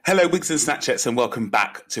Hello, Wigs and Snatchettes, and welcome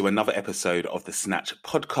back to another episode of the Snatch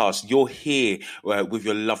Podcast. You're here with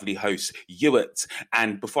your lovely host, Ewart.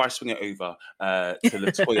 And before I swing it over to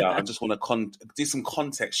Latoya, I just want to do some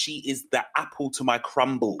context. She is the apple to my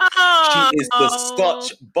crumble. She is the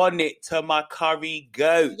Scotch bonnet to my curry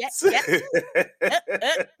goat. Yep.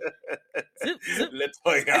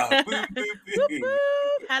 Latoya. Boo, boo, boo.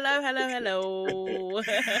 Hello.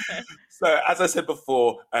 So, as I said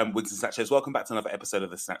before, Wigs and Snatchers, welcome back to another episode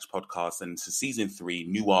of the Snatch Podcast and to season 3,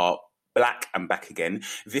 Noir Black and back again.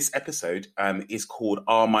 This episode is called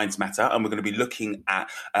Our Minds Matter, and we're going to be looking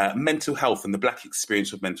at mental health and the Black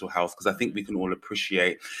experience of mental health, because I think we can all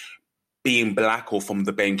appreciate being Black or from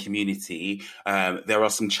the BAME community, there are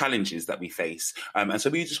some challenges that we face. And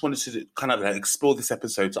so we just wanted to kind of explore this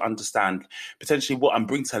episode to understand potentially what and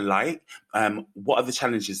bring to light what are the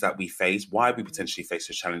challenges that we face, why we potentially face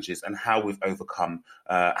those challenges, and how we've overcome,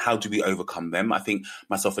 how do we overcome them. I think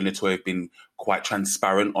myself and Latoya have been quite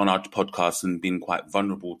transparent on our podcast and been quite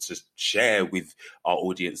vulnerable to share with our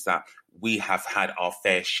audience that we have had our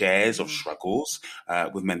fair shares of struggles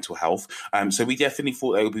with mental health. So we definitely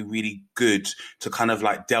thought it would be really good to kind of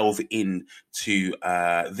like delve into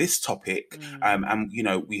this topic. And, you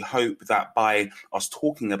know, we hope that by us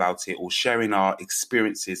talking about it or sharing our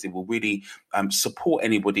experiences, it will really support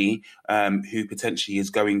anybody who potentially is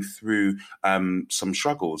going through some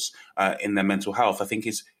struggles in their mental health. I think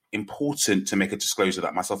it's important to make a disclosure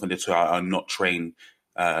that myself and Latoya are not trained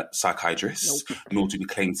psychiatrists, nor do we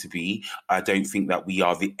claim to be. I don't think that we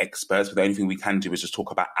are the experts, but the only thing we can do is just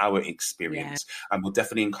talk about our experience. And we'll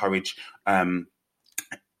definitely encourage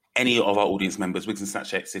any of our audience members, Wigs and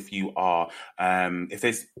Snatchettes, if you are, if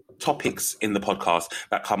there's topics in the podcast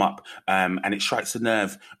that come up and it strikes a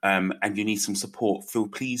nerve and you need some support,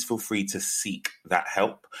 please feel free to seek that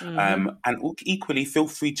help. And equally, feel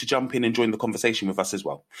free to jump in and join the conversation with us as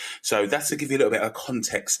well. So that's to give you a little bit of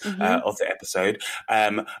context of the episode.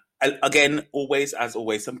 Again, as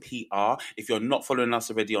always, some PR. If you're not following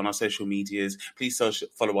us already on our social medias, please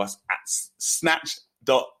follow us at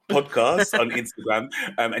snatched.podcast on Instagram.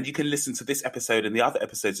 And you can listen to this episode and the other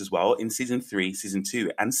episodes as well in season 3, season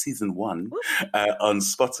 2, and season 1 on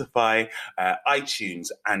Spotify, iTunes,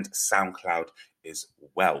 and SoundCloud as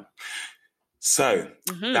well. So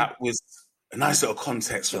that was a nice little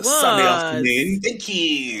context for a Sunday afternoon. Thank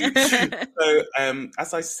you. So,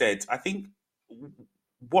 as I said, I think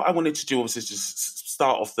what I wanted to do was just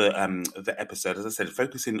start off the episode, as I said,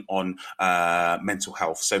 focusing on mental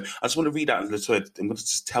health. So I just want to read out, I'm going to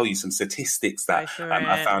just tell you some statistics that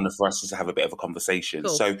I found for us to have a bit of a conversation.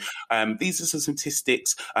 Cool. So these are some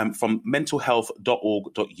statistics from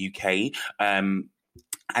mentalhealth.org.uk.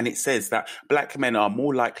 And it says that Black men are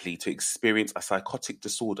more likely to experience a psychotic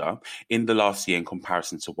disorder in the last year in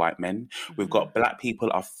comparison to white men. We've got Black people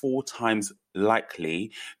are 4 times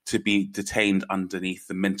likely to be detained underneath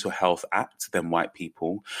the Mental Health Act than white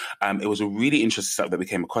people. It was a really interesting stuff that we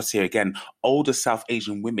came across here. Again, older South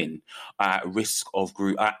Asian women are at risk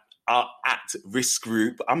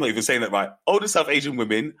group. I'm not even saying that right. Older South Asian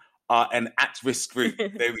women are an at-risk group,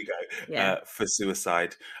 there we go, for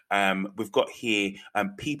suicide. We've got here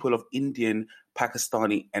people of Indian,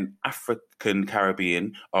 Pakistani and African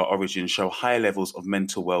Caribbean origin show higher levels of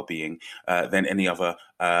mental well-being than any other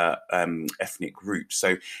ethnic group.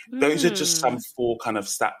 So those are just some 4 kind of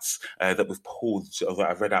stats that we've pulled, that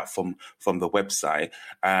I've read out from the website.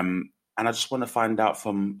 And I just want to find out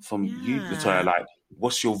from you, Latoya, like,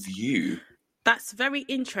 what's your view? That's very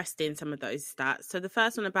interesting, some of those stats. So the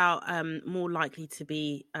first one about more likely to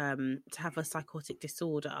be to have a psychotic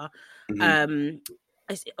disorder.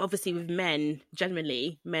 Obviously with men,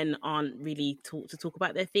 generally, men aren't really taught to talk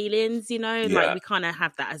about their feelings, you know? Like we kind of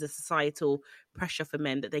have that as a societal pressure for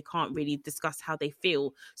men, that they can't really discuss how they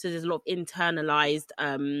feel. So there's a lot of internalized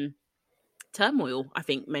turmoil, I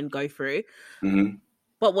think, men go through.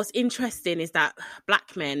 But what's interesting is that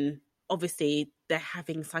Black men, obviously, they're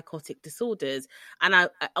having psychotic disorders and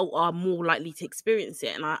are more likely to experience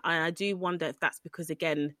it. And I do wonder if that's because,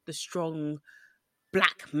 again, the strong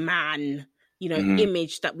Black man, you know,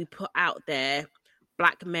 image that we put out there.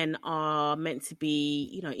 Black men are meant to be,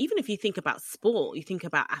 you know, even if you think about sport, you think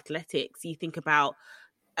about athletics, you think about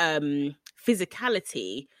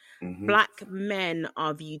physicality, Black men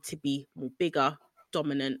are viewed to be more bigger,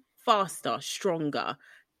 dominant, faster, stronger.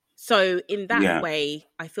 So in that way,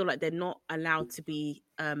 I feel like they're not allowed to be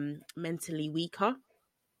mentally weaker.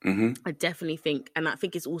 I definitely think, and I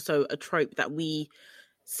think it's also a trope that we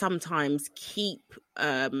sometimes keep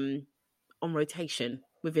on rotation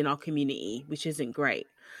within our community, which isn't great.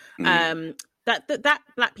 that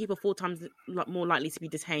black people 4 times more likely to be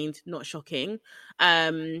detained, not shocking,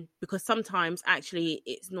 because sometimes actually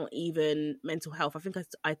it's not even mental health. I think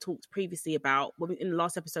I talked previously about, in the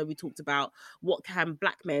last episode we talked about what can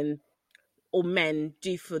black men or men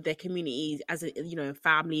do for their communities as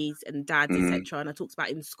families and dads, etc. And I talked about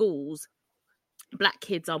in schools, black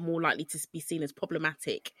kids are more likely to be seen as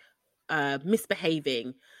problematic,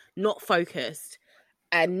 misbehaving, not focused,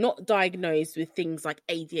 and not diagnosed with things like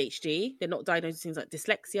ADHD. They're not diagnosed with things like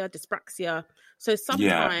dyslexia, dyspraxia. So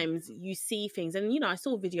sometimes you see things, and I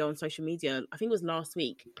saw a video on social media, I think it was last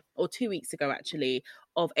week or 2 weeks ago actually,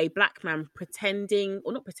 of a black man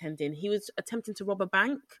he was attempting to rob a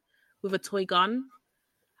bank with a toy gun,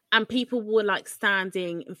 and people were like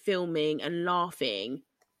standing and filming and laughing.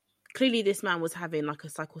 Clearly this man was having like a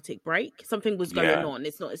psychotic break. Something was going on.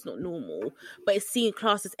 It's not normal, but it's seen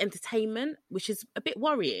classed as entertainment, which is a bit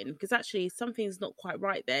worrying, because actually something's not quite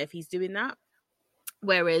right there if he's doing that.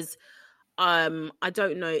 Whereas I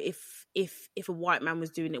don't know if a white man was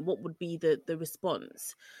doing it, what would be the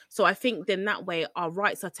response? So I think then that way our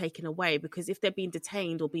rights are taken away, because if they're being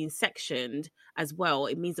detained or being sectioned as well,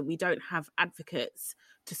 it means that we don't have advocates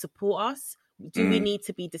to support us. Do we need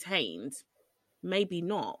to be detained? Maybe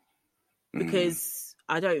not. Because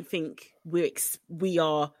I don't think we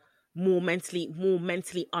are more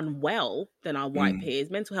mentally unwell than our white peers.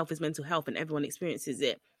 Mental health is mental health, and everyone experiences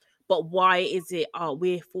it. But why is it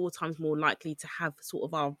we're 4 times more likely to have sort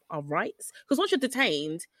of our rights? Because once you're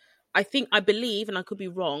detained, I believe, and I could be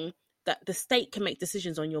wrong, that the state can make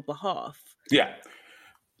decisions on your behalf. Yeah.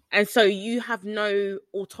 And so you have no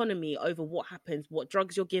autonomy over what happens, what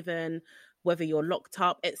drugs you're given, whether you're locked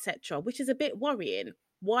up, etc., which is a bit worrying.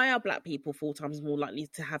 Why are black people 4 times more likely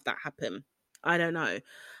to have that happen? I don't know.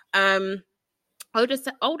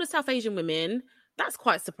 Older South Asian women, that's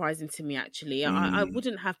quite surprising to me, actually. I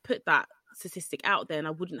wouldn't have put that statistic out there, and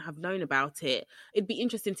I wouldn't have known about it. It'd be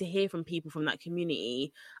interesting to hear from people from that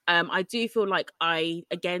community. I do feel like I,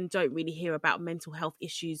 again, don't really hear about mental health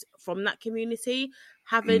issues from that community.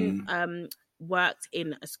 Having worked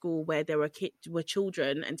in a school where there were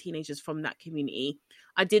children and teenagers from that community,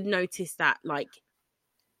 I did notice that, like,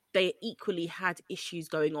 they equally had issues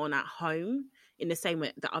going on at home in the same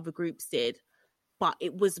way that other groups did, but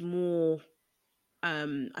it was more, I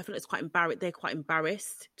feel it's quite embarrassed. They're quite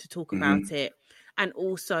embarrassed to talk about it. And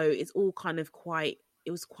also it's all kind of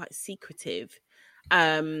it was quite secretive.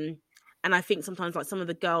 And I think sometimes, like, some of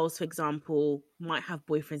the girls, for example, might have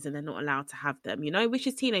boyfriends and they're not allowed to have them, which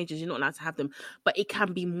is teenagers, you're not allowed to have them. But it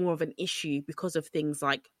can be more of an issue because of things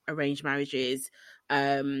like arranged marriages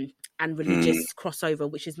and religious crossover,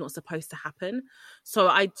 which is not supposed to happen. So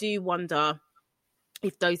I do wonder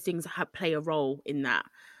if those things play a role in that.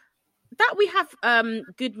 That we have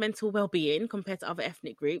good mental well-being compared to other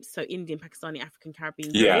ethnic groups, so Indian, Pakistani, African,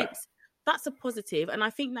 Caribbean groups. That's a positive. And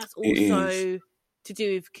I think that's also to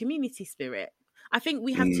do with community spirit. I think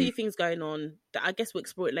we have 2 things going on that I guess we'll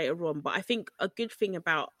explore it later on. But I think a good thing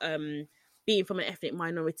about being from an ethnic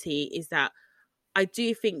minority is that I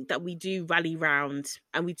do think that we do rally round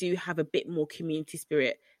and we do have a bit more community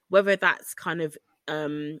spirit, whether that's kind of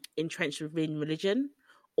entrenched within religion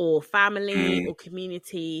or family or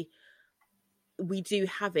community. We do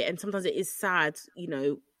have it. And sometimes it is sad,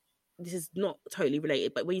 this is not totally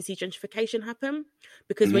related, but when you see gentrification happen,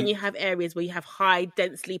 because when you have areas where you have high,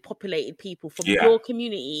 densely populated people from your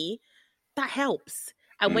community, that helps.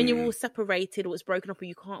 And when you're all separated, or it's broken up, or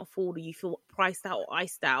you can't afford, or you feel priced out or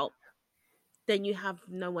iced out, then you have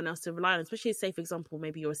no one else to rely on. Especially, say, for example,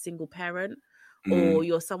 maybe you're a single parent, or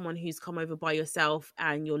you're someone who's come over by yourself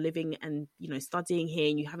and you're living and studying here,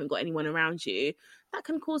 and you haven't got anyone around you. That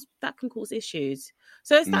can cause issues.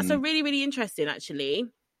 So that's a really, really interesting, actually.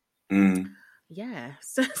 Yeah,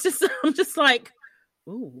 so I'm just like,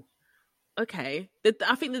 ooh, okay.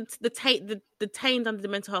 I think the detained under the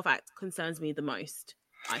Mental Health Act concerns me the most,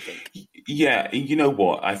 I think. Yeah, you know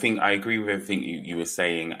what? I think I agree with everything you were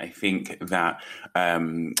saying. I think that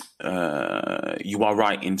you are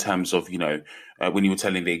right in terms of, when you were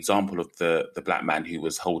telling the example of the black man who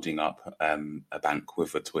was holding up a bank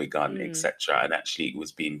with a toy gun, etc., and actually it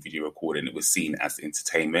was being video recorded and it was seen as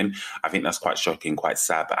entertainment. I think that's quite shocking, quite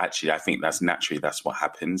sad, but actually I think that's what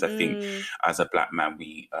happens. I think as a black man,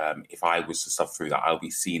 if I was to suffer through that, I'll be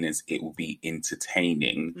seen as it will be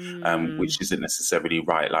entertaining, which isn't necessarily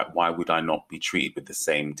right. Like, why would I not be treated with the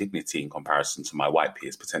same dignity in comparison to my white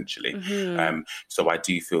peers potentially? So I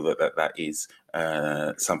do feel that is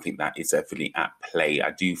something that is definitely at play.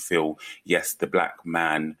 I do feel, yes, the black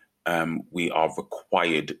man we are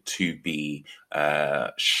required to be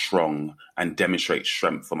strong and demonstrate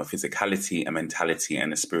strength from a physicality, a mentality,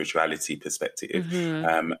 and a spirituality perspective.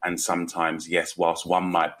 And sometimes, yes, whilst one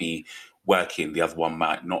might be working, the other one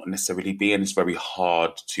might not necessarily be, and it's very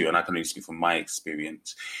hard to, and I can only speak from my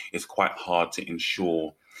experience, it's quite hard to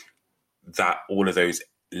ensure that all of those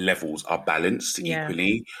levels are balanced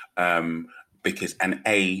equally, because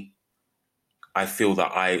I feel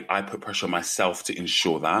that I put pressure on myself to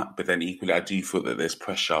ensure that, but then equally I do feel that there's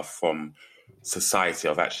pressure from society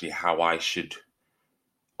of actually how I should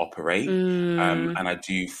operate, and I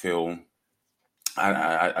do feel.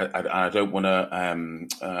 I don't want to. I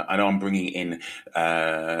know I'm bringing in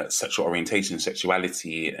sexual orientation,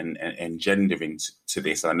 sexuality, and gender into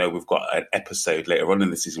this. I know we've got an episode later on in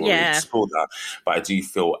the season where we explore that, but I do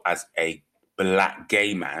feel as a Black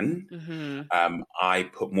gay man, I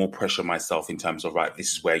put more pressure on myself in terms of, right,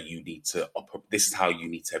 this is where you need to operate. This is how you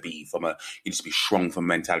need to be you need to be strong from a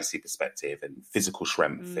mentality perspective and physical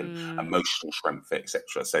strength and emotional strength,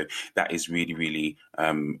 etc. So that is really, really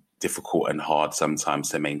difficult and hard sometimes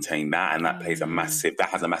to maintain that, and that has a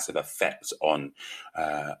massive effect on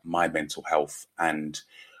my mental health and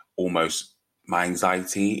almost my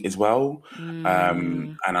anxiety as well. And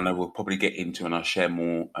I know we'll probably get into, and I'll share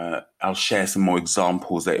some more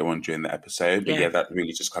examples later on during the episode. But that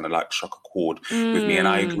really just kind of like struck a chord with me. And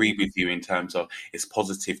I agree with you in terms of it's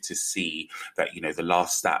positive to see that, you know, the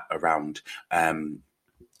last stat around the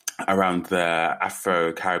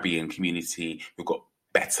Afro-Caribbean community, we've got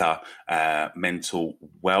better mental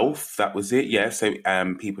wealth. That was it. Yeah. So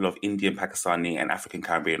people of Indian, Pakistani and African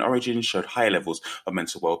Caribbean origin showed higher levels of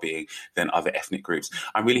mental well-being than other ethnic groups.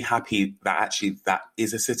 I'm really happy that actually that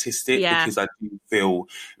is a statistic, because I do feel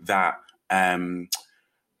that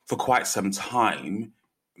for quite some time,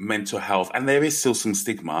 mental health, and there is still some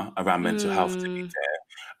stigma around mental health, to be fair.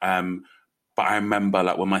 But I remember,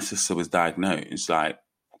 like, when my sister was diagnosed, like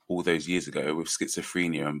all those years ago, with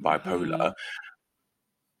schizophrenia and bipolar,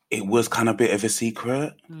 it was kind of a bit of a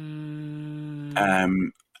secret. And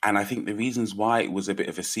I think the reasons why it was a bit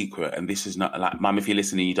of a secret, and this is not like, Mum, if you're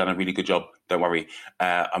listening, you've done a really good job. Don't worry.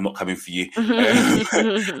 I'm not coming for you. But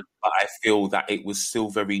I feel that it was still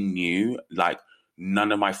very new. Like,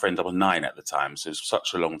 none of my friends, I was 9 at the time, so it was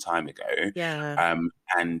such a long time ago.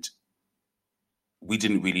 And we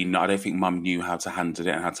didn't really know. I don't think Mum knew how to handle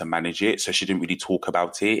it and how to manage it. So she didn't really talk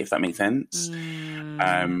about it, if that makes sense.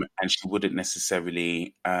 And she wouldn't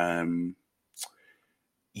necessarily,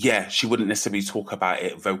 she wouldn't necessarily talk about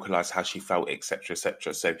it, vocalize how she felt, etc.,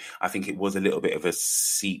 etc. So I think it was a little bit of a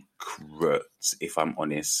secret, if I'm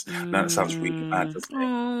honest. Now, that sounds really bad, doesn't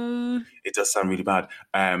it? It does sound really bad.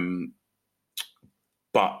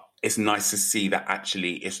 But it's nice to see that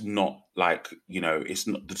actually it's not like, you know, it's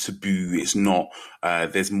not the taboo. It's not,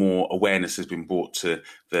 there's more awareness has been brought to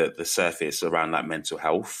the surface around like mental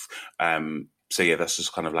health. So yeah, that's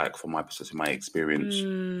just kind of like from my perspective, my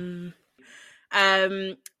experience.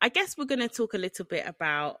 I guess we're going to talk a little bit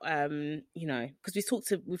about, you know, because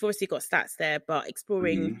we've obviously got stats there, but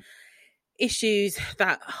exploring issues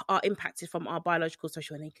that are impacted from our biological,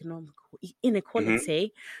 social and economic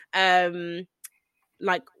inequality.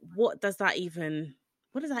 Like, what does that even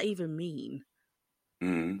mean?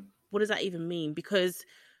 What does that even mean? Because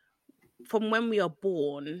from when we are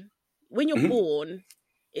born, when you're born,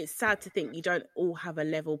 it's sad to think you don't all have a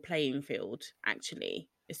level playing field, actually.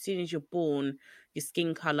 As soon as you're born, your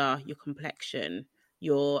skin color, your complexion,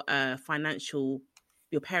 your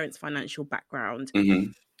parents' financial background,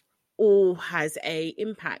 all has a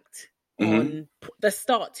impact on the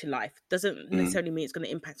start to life. Doesn't necessarily mean it's going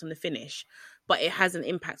to impact on the finish, but it has an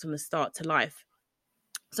impact on the start to life.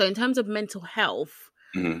 So in terms of mental health,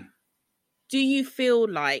 do you feel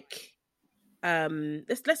like,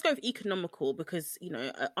 let's go with economical, because, you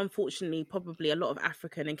know, unfortunately, probably a lot of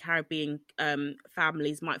African and Caribbean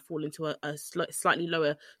families might fall into a slightly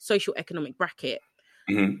lower socioeconomic bracket.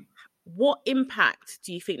 What impact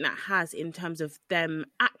do you think that has in terms of them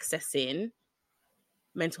accessing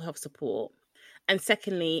mental health support? And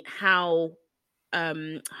secondly, how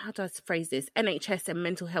do I phrase this? NHS and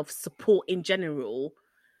mental health support in general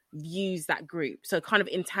views that group. So kind of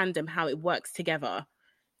in tandem, how it works together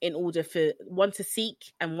in order for one to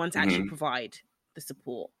seek and one to actually provide the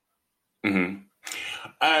support.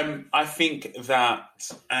 I think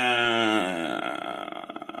that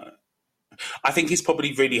I think it's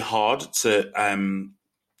probably really hard to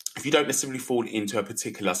if you don't necessarily fall into a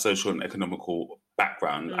particular social and economical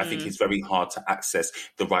background, I think it's very hard to access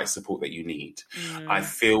the right support that you need. I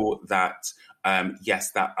feel that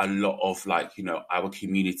yes, that a lot of like, you know, our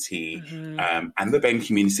community and the BAME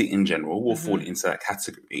community in general will fall into that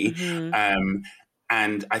category.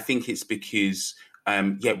 And I think it's because,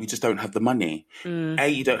 we just don't have the money. A,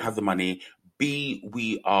 you don't have the money. B,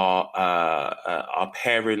 we are our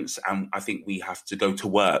parents, and I think we have to go to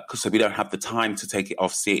work, so we don't have the time to take it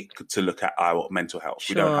off sick to look at our mental health.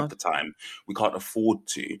 Sure. We don't have the time. We can't afford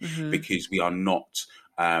to because we are not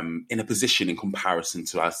in a position in comparison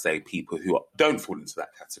to, I say, people who don't fall into that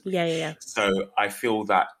category. Yeah. So I feel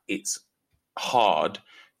that it's hard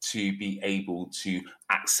to be able to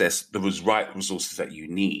access the right resources that you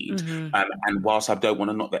need. And whilst I don't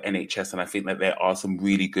want to knock the NHS, and I think that there are some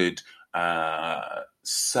really good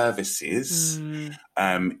services in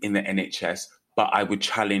the NHS, but I would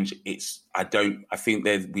challenge I think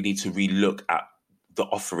we need to relook at the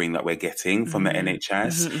offering that we're getting from the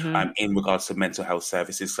NHS in regards to mental health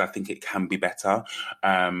services. So I think it can be better.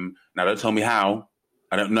 Now, don't tell me how.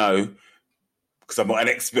 I don't know, because I'm not an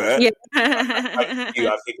expert. Yeah. I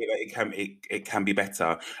think that it can be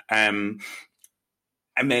better.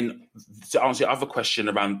 And then to answer your other question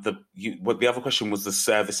around the other question was the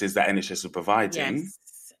services that NHS are providing.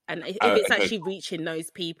 Yes. And if it's actually reaching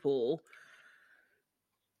those people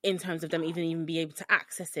in terms of them even be able to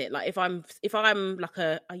access it. Like if I'm like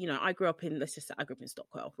I grew up in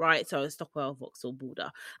Stockwell, right? So Stockwell, Vauxhall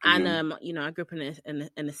border. And I grew up in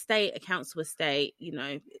an estate, a council estate,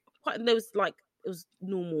 there was like, it was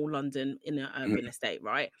normal London in an urban estate,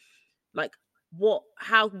 right? Like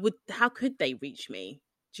how could they reach me?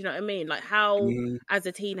 Do you know what I mean? Like how, as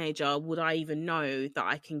a teenager, would I even know that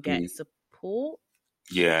I can get support?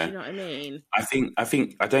 Yeah. Do you know what I mean?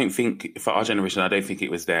 I don't think for our generation, I don't think it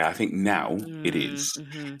was there. I think now it is.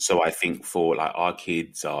 So I think for like our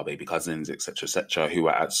kids, our baby cousins, etc., who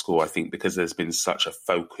are at school, I think because there's been such a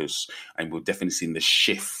focus, and we've definitely seen the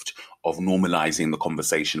shift of normalizing the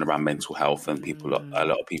conversation around mental health, and a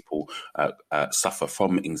lot of people suffer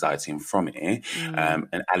from anxiety and from it,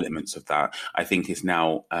 and elements of that. I think it's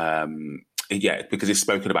now. Because it's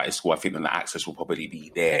spoken about at school, I think that the access will probably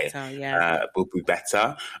be there. Will be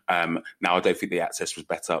better. Now, I don't think the access was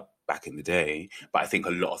better back in the day, but I think a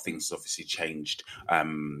lot of things have obviously changed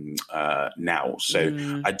now. So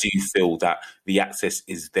I do feel that the access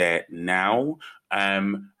is there now.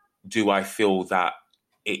 Do I feel that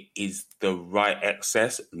it is the right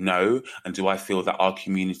access? No. And do I feel that our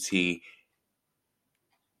community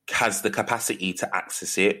has the capacity to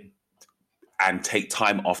access it and take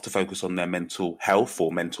time off to focus on their mental health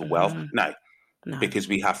or mental wealth? No, because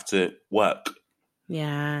we have to work.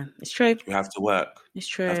 Yeah, it's true. We have to work. It's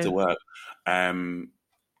true. We have to work. I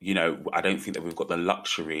don't think that we've got the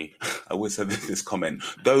luxury. I always say this comment: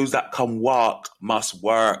 those that can work must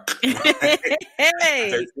work. I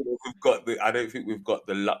don't think we've got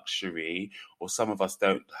the luxury, or some of us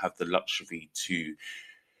don't have the luxury to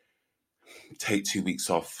take 2 weeks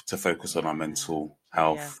off to focus on our mental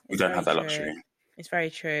health. We don't have that luxury. It's very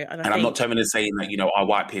true. And I'm not totally saying that, our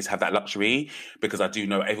white peers have that luxury, because I do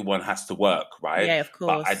know everyone has to work, right? Yeah, of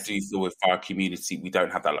course. But I do feel with our community, we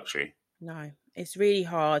don't have that luxury. No, it's really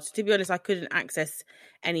hard. To be honest, I couldn't access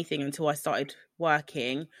anything until I started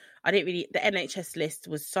working. The NHS list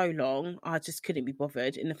was so long, I just couldn't be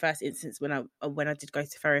bothered. In the first instance, when I did go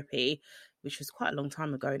to therapy, which was quite a long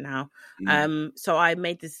time ago now. So I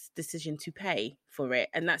made this decision to pay for it.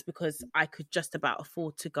 And that's because I could just about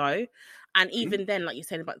afford to go. And even then, like you're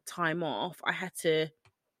saying about time off, I had to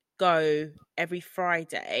go every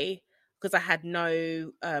Friday because I had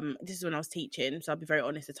no, this is when I was teaching. So I'll be very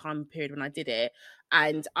honest, the time period when I did it.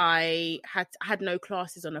 And I had no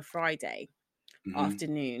classes on a Friday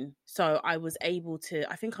afternoon. So I was able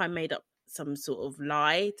to, I think I made up some sort of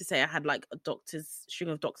lie to say I had like a string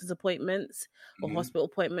of doctor's appointments or hospital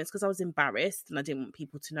appointments, because I was embarrassed and I didn't want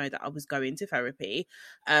people to know that I was going to therapy.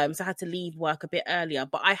 So I had to leave work a bit earlier,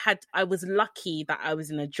 but I was lucky that I was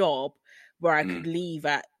in a job where I could leave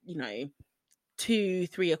at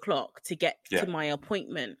 2-3 o'clock to get to my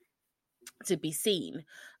appointment to be seen.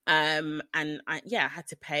 And I had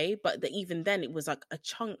to pay, but even then it was like a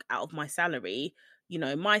chunk out of my salary.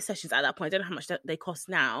 My sessions at that point, I don't know how much they cost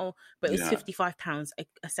now, but it was £55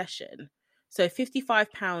 a session. So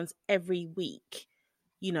 £55 every week.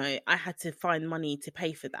 I had to find money to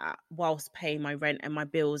pay for that whilst paying my rent and my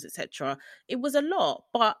bills, etc. It was a lot,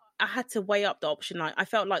 but I had to weigh up the option. Like, I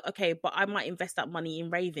felt like, okay, but I might invest that money in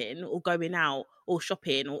raving or going out or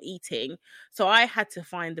shopping or eating. So I had to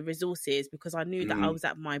find the resources because I knew that I was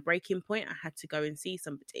at my breaking point. I had to go and see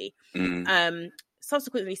somebody.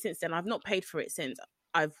 Subsequently, since then, I've not paid for it since.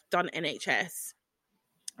 I've done NHS.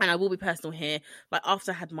 and I will be personal here, like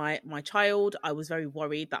after I had my child, I was very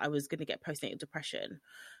worried that I was going to get postnatal depression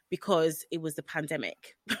because it was the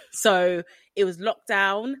pandemic. So it was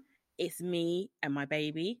lockdown. It's me and my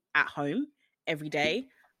baby at home every day.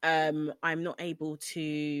 I'm not able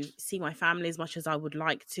to see my family as much as I would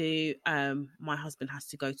like to. My husband has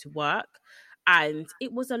to go to work. And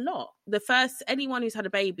it was a lot. Anyone who's had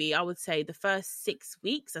a baby, I would say the first 6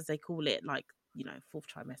 weeks, as they call it, like, fourth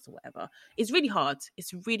trimester or whatever, it's really hard.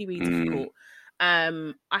 It's really, really difficult.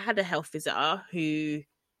 I had a health visitor who,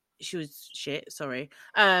 she was shit, sorry.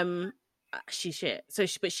 She's shit. So,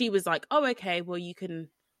 but she was like, oh, okay, well, you can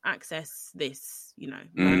access this,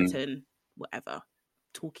 Merton, whatever,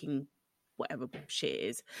 talking, whatever shit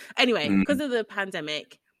is. Anyway, because of the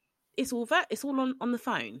pandemic, it's all on the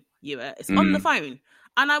phone, it's on the phone.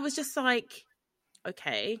 And I was just like,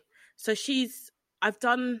 okay. So I've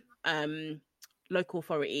done local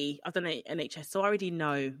authority, I've done NHS, so I already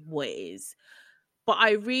know what it is. But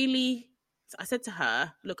I said to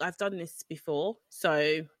her, look, I've done this before,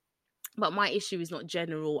 but my issue is not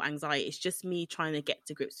general anxiety. It's just me trying to get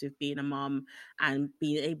to grips with being a mum and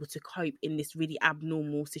being able to cope in this really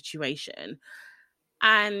abnormal situation.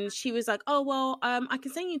 And she was like, oh, well, I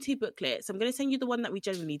can send you 2 booklets. I'm going to send you the one that we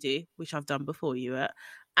generally do, which I've done before you at,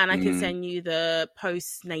 and I can send you the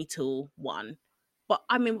postnatal one. But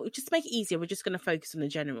I mean, just to make it easier, we're just going to focus on the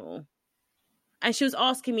general. And she was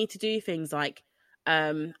asking me to do things like,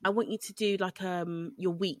 I want you to do like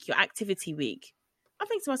your activity week. I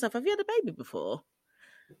think to myself, have you had a baby before?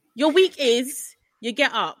 Your week is, you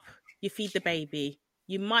get up, you feed the baby.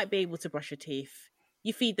 You might be able to brush your teeth.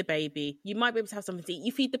 You feed the baby. You might be able to have something to eat.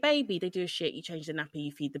 You feed the baby. They do a shit. You change the nappy.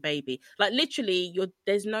 You feed the baby. Like literally,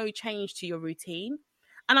 there's no change to your routine.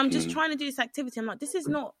 And I'm just trying to do this activity. I'm like, this is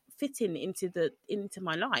not fitting into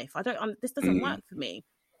my life. This doesn't work for me.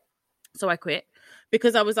 So I quit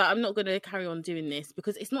because I was like, I'm not going to carry on doing this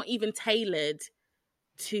because it's not even tailored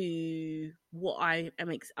to what I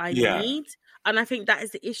need. And I think that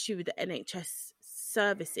is the issue with the NHS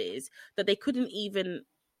services, that they couldn't even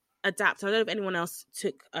adapt. I don't know if anyone else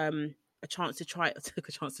took a chance to try,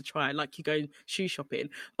 like you go shoe shopping,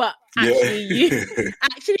 but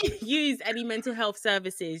actually use any mental health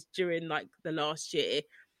services during like the last year.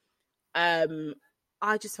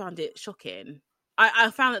 I just found it shocking.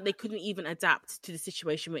 I found that they couldn't even adapt to the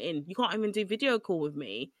situation we're in. You can't even do video call with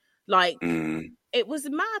me. Like, it was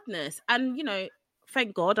madness. And,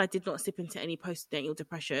 thank God I did not slip into any postnatal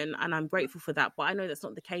depression, and I'm grateful for that. But I know that's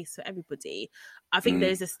not the case for everybody. I think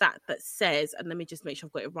there's a stat that says, and let me just make sure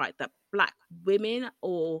I've got it right, that black women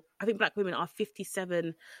are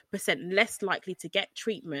 57% less likely to get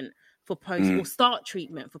treatment for or start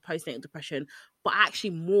treatment for postnatal depression, but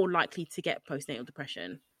actually more likely to get postnatal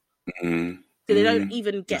depression. So they don't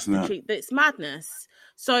even get the treatment. It's madness.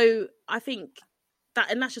 So I think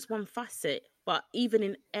and that's just one facet, but even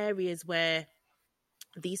in areas where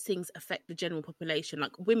these things affect the general population,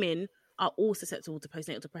 like women are all susceptible to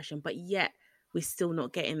postnatal depression, but yet we're still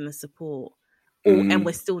not getting the support and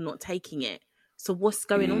we're still not taking it. So what's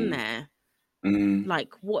going on there?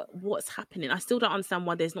 Like what's happening? I still don't understand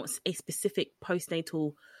why there's not a specific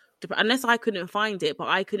postnatal unless I couldn't find it, but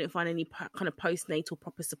I couldn't find any kind of postnatal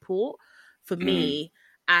proper support for me.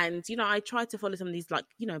 And, I tried to follow some of these, like,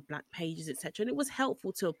 Black pages, etc. And it was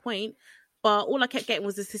helpful to a point. But all I kept getting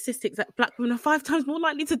was the statistics that Black women are 5 times more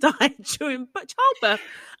likely to die during childbirth.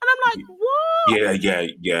 And I'm like, what?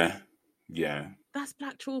 Yeah. That's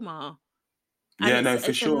Black trauma. And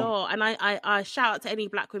for sure. A lot. And I shout out to any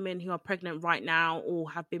Black women who are pregnant right now or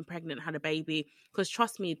have been pregnant, had a baby. Because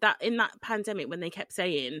trust me, that in that pandemic, when they kept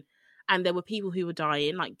saying, and there were people who were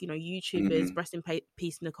dying, like, YouTubers, rest in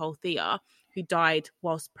peace, Nicole Thea, who died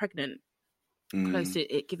whilst pregnant, close to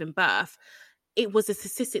it giving birth. It was a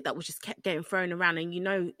statistic that was just kept getting thrown around.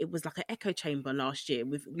 And, it was like an echo chamber last year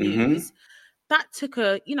with news. That took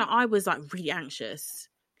I was like really anxious.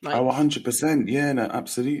 Like, 100%. Yeah, no,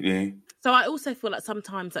 absolutely. So I also feel like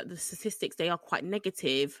sometimes like the statistics, they are quite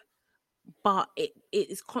negative, but it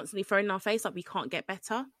is constantly thrown in our face like we can't get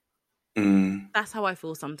better. That's how I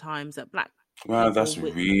feel sometimes that Black people, that's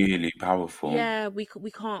really powerful. Yeah, we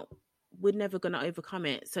can't. We're never going to overcome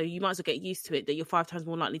it. So you might as well get used to it that you're 5 times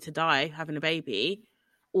more likely to die having a baby,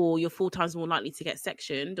 or you're 4 times more likely to get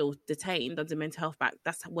sectioned or detained under Mental Health Act.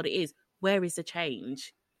 That's what it is. Where is the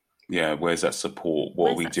change? Yeah, where's that support?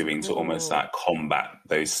 What are we doing to almost like combat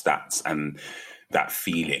those stats and that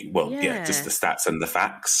feeling? Well, just the stats and the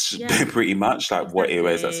facts, pretty much. Like,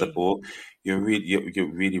 where's that support? You're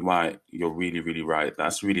really right. You're really, really right.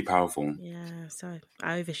 That's really powerful. Yeah, so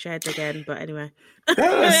I overshared again, but anyway.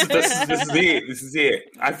 This is it. This is it.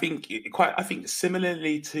 I think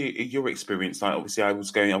similarly to your experience, like obviously I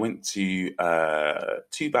went to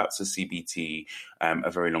 2 bouts of CBT a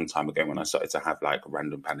very long time ago when I started to have like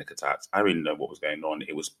random panic attacks. I didn't know what was going on.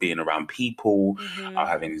 It was being around people. I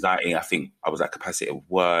have anxiety. I think I was at capacity at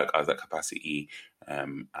work. I was at capacity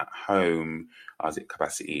at home. I was at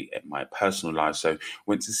capacity at my personal life. So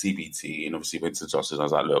went to CBT and obviously went to the doctors. I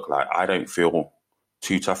was like, look, like I don't feel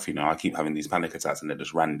too tough, I keep having these panic attacks and they're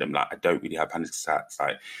just random. Like I don't really have panic attacks.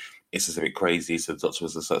 Like it's just a bit crazy. So the doctor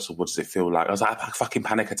was just like, so what does it feel like? I was like, I have a fucking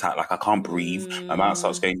panic attack. Like I can't breathe. My mouth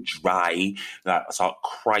starts going dry. Like I start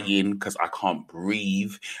crying because I can't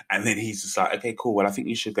breathe. And then he's just like, okay, cool. Well, I think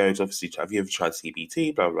you should go to obviously, have you ever tried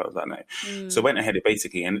CBT? Blah, blah, blah. I was like, no. So I went ahead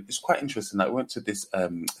basically, and it's quite interesting. Like, I went to this,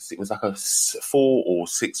 it was like a 4 or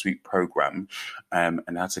 6 week program. And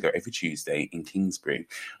I had to go every Tuesday in Kingsbury.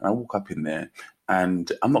 And I walk up in there and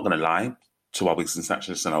I'm not going to lie, to our Wigs and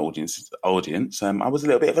Snatchers and our audience, I was a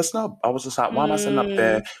little bit of a snub. I was just like, why am I sitting up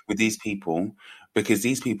there with these people? Because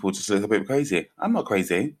these people just look a bit crazy. I'm not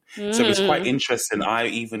crazy. So it's quite interesting. I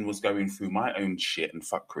even was going through my own shit and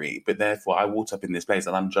fuckery, but therefore I walked up in this place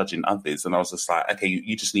and I'm judging others. And I was just like, okay,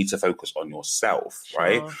 you just need to focus on yourself,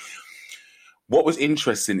 right? What was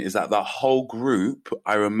interesting is that the whole group,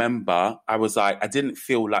 I remember, I was like, I didn't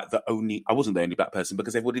feel like I wasn't the only black person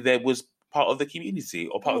because everybody there was part of the community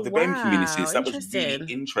or part of the BAME community. So that was really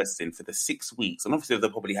interesting for the 6 weeks. And obviously they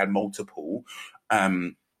probably had multiple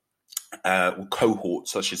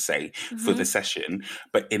cohorts, I should say, for the session.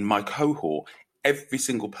 But in my cohort, every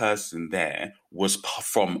single person there was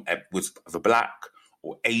the black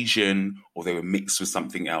or Asian, or they were mixed with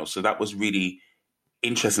something else. So that was really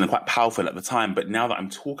interesting and quite powerful at the time. But now that I'm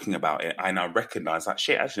talking about it, I now recognize that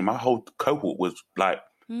shit, actually, my whole cohort was like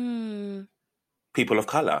people of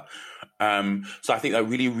color. So I think that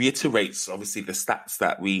really reiterates, obviously, the stats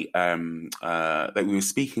that we were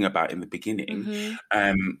speaking about in the beginning.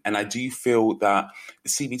 And I do feel that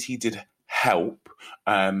CBT did help.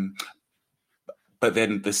 But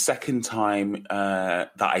then the second time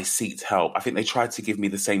that I sought help, I think they tried to give me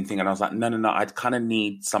the same thing. And I was like, no, I'd kind of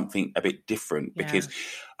need something a bit different because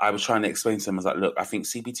I was trying to explain to them, I was like, look, I think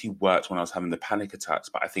CBT worked when I was having the panic attacks,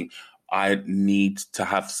 but I think I need to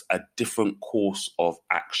have a different course of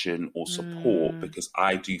action or support because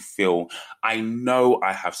I do feel, I know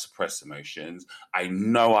I have suppressed emotions. I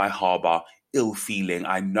know I harbor ill feeling.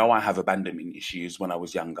 I know I have abandonment issues when I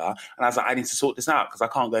was younger. And I was like, I need to sort this out because I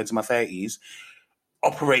can't go into my 30s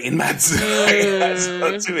operating mad to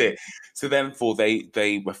it. So therefore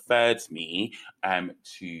they referred me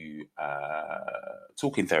to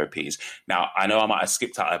talking therapies. Now I know I might have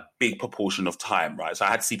skipped out a big proportion of time, right? So I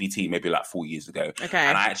had CBT maybe like 4 years ago.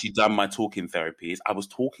 And I actually done my talking therapies. I was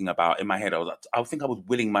talking about, in my head, I think I was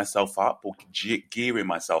willing myself up or gearing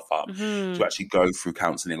myself up to actually go through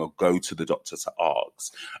counselling or go to the doctor to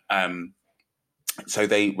ask. So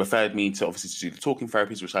they referred me to obviously to do the talking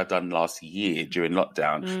therapies, which I'd done last year during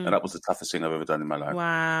lockdown. And that was the toughest thing I've ever done in my life.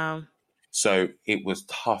 Wow. So it was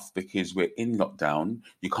tough because we're in lockdown.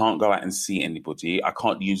 You can't go out and see anybody. I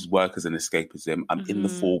can't use work as an escapism. I'm in the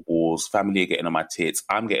 4 walls. Family are getting on my tits.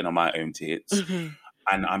 I'm getting on my own tits.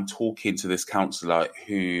 And I'm talking to this counsellor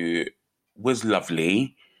who was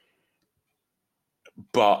lovely,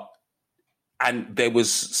 and there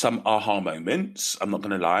was some aha moments. I'm not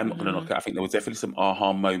going to lie. I'm not going to knock it. I think there was definitely some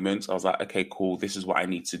aha moments. I was like, okay, cool. This is what I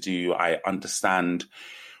need to do. I understand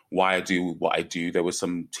why I do what I do. There were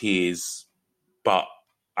some tears, but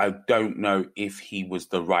I don't know if he was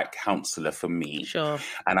the right counsellor for me. Sure.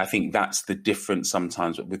 And I think that's the difference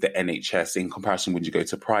sometimes with the NHS in comparison when you go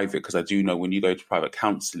to private, because I do know when you go to private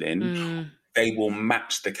counselling, they will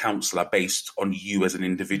match the counsellor based on you as an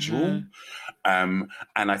individual. And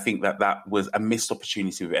I think that was a missed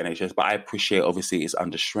opportunity with NHS, but I appreciate, obviously, it's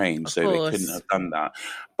under strain, so they couldn't have done that.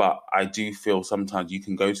 But I do feel sometimes you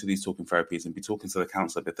can go to these talking therapies and be talking to the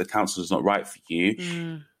counsellor, but if the counsellor's not right for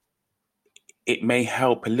you, it may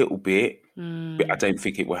help a little bit, but I don't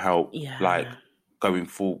think it will help like going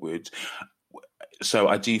forward. So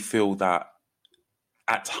I do feel that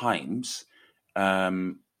at times,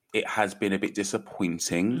 it has been a bit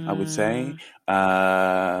disappointing, I would say,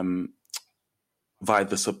 from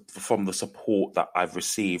the support that I've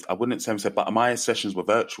received. I wouldn't say, but my sessions were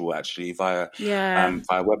virtual actually via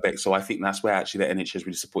WebEx. So I think that's where actually the NHS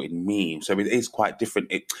really supported me. So it is quite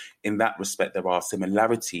different. In that respect, there are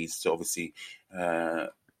similarities to obviously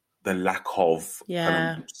the lack of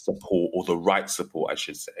support, or the right support, I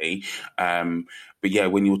should say. But yeah,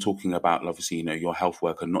 when you're talking about, obviously, your health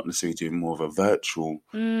worker not necessarily doing more of a virtual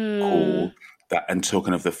call, and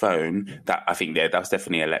talking of the phone, that I think that's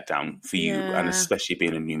definitely a letdown for you, and especially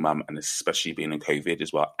being a new mum, and especially being in COVID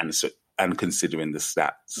as well, and considering the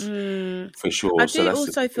stats for sure. I do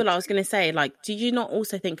also feel like I was going to say, like, do you not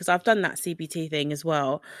also think, because I've done that CBT thing as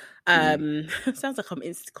well. Sounds like I'm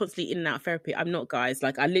constantly in and out of therapy. I'm not, guys.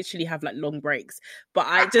 Like, I literally have like long breaks, but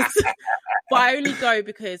but I only go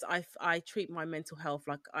because I treat my mental health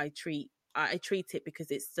like I treat it, because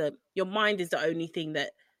it's your mind is the only thing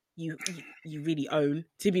that you really own,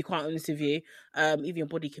 to be quite honest with you. Even your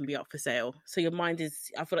body can be up for sale, so your mind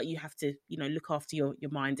is, I feel like you have to look after your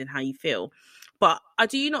mind and how you feel. But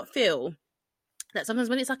do you not feel that sometimes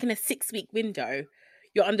when it's like in a 6-week window,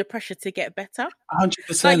 you're under pressure to get better?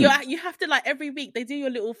 100%. Like you have to, like, every week they do your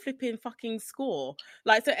little flipping fucking score.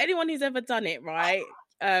 Like, so anyone who's ever done it, right?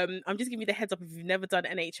 I'm just giving you the heads up if you've never done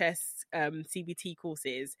NHS CBT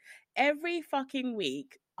courses. Every fucking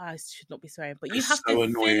week, I should not be swearing, but you have to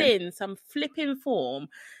fill in some flipping form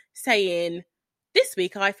saying, this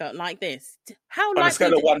week I felt like this. How on a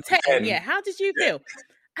scale of 1 to 10? Yeah, how did you feel?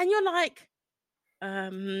 And you're like,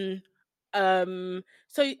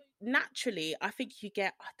 so naturally, I think you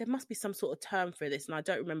get, there must be some sort of term for this, and I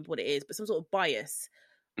don't remember what it is, but some sort of bias.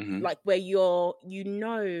 Like where is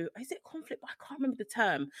it conflict? I can't remember the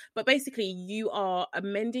term, but basically you are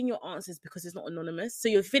amending your answers because it's not anonymous. So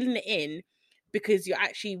you're filling it in because you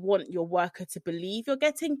actually want your worker to believe you're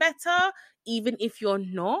getting better, even if you're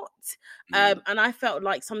not. And I felt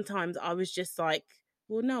like sometimes I was just like,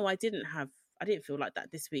 well, no, I didn't feel like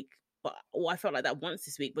that this week, or I felt like that once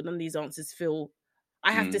this week, but none of these answers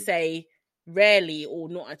I have to say rarely or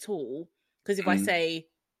not at all. Because if I say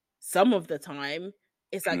some of the time,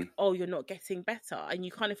 it's like, oh, you're not getting better. And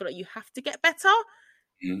you kind of feel like you have to get better.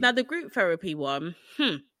 Now, the group therapy one,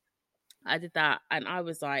 I did that. And I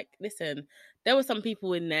was like, listen, there were some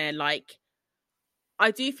people in there, like,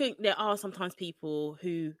 I do think there are sometimes people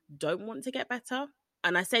who don't want to get better.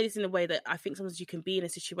 And I say this in a way that I think sometimes you can be in a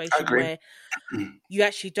situation where you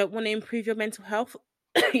actually don't want to improve your mental health.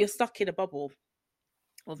 You're stuck in a bubble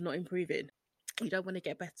of not improving. You don't want to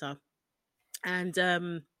get better.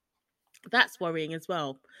 And that's worrying as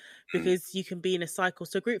well, because you can be in a cycle.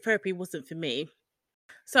 So group therapy wasn't for me.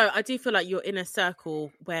 So I do feel like you're in a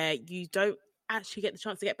circle where you don't actually get the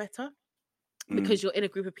chance to get better, because you're in a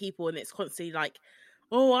group of people and it's constantly like,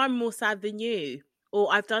 oh, I'm more sad than you,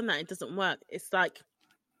 or I've done that, it doesn't work. It's like,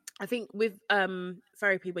 I think with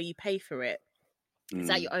therapy where you pay for it,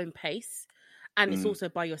 it's at your own pace, and it's also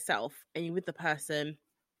by yourself, and you're with the person,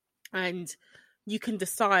 and you can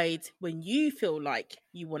decide when you feel like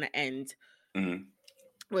you want to end.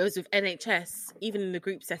 Whereas with NHS, even in the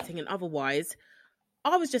group setting and otherwise,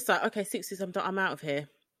 I was just like, okay, 6 weeks, I'm out of here.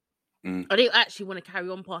 I didn't actually want to carry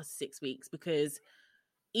on past 6 weeks, because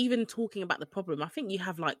even talking about the problem, I think you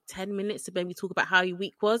have like 10 minutes to maybe talk about how your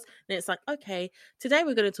week was. And it's like, okay, today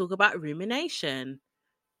we're going to talk about rumination.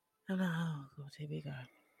 And oh God, here we go.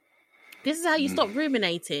 This is how you stop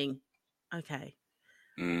ruminating. Okay.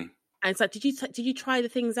 And it's like, did you try the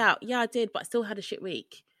things out? Yeah, I did, but I still had a shit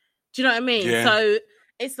week. Do you know what I mean? Yeah. So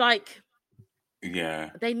it's like,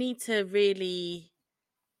 they need to really,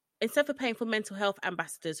 instead of paying for mental health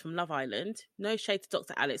ambassadors from Love Island, no shade to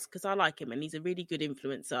Dr. Alex, because I like him and he's a really good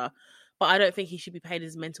influencer, but I don't think he should be paid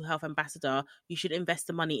as a mental health ambassador. You should invest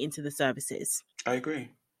the money into the services. I agree.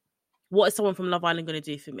 What is someone from Love Island going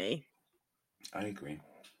to do for me? I agree.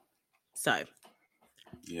 So,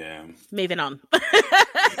 yeah. Moving on.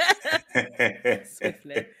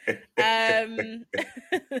 Swiftly.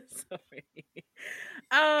 Sorry.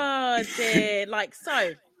 Oh dear. Like,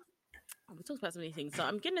 so we talked about so many things. So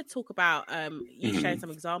I'm going to talk about you sharing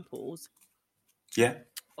some examples. Yeah.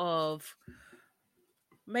 Of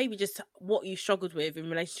maybe just what you struggled with in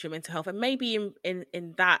relation to your mental health, and maybe in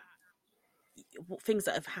that, things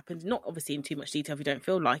that have happened, not obviously in too much detail if you don't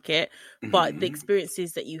feel like it, but the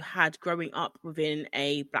experiences that you had growing up within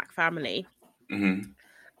a Black family,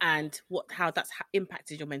 and how that's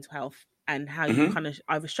impacted your mental health, and how you kind of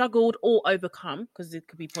either struggled or overcome, because it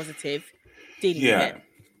could be positive, dealing with it.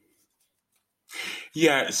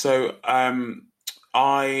 Yeah, so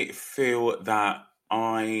I feel that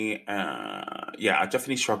I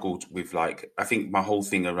definitely struggled with, like, I think my whole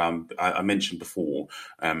thing around, I mentioned before,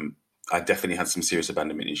 I definitely had some serious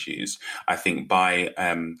abandonment issues. I think by,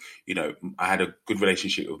 I had a good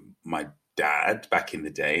relationship with my dad back in the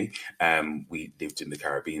day. We lived in the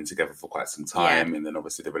Caribbean together for quite some time. And then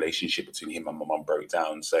obviously the relationship between him and my mum broke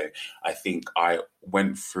down. So I think I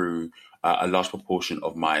went through a large proportion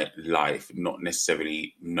of my life not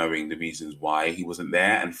necessarily knowing the reasons why he wasn't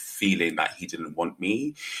there and feeling that he didn't want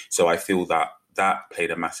me. So I feel that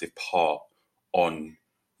played a massive part on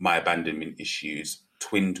my abandonment issues,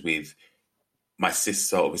 twinned with my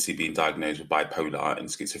sister obviously being diagnosed with bipolar and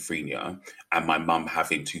schizophrenia, and my mum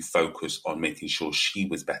having to focus on making sure she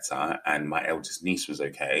was better and my eldest niece was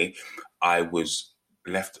okay. I was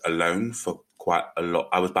left alone for quite a lot.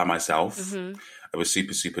 I was by myself. Mm-hmm. I was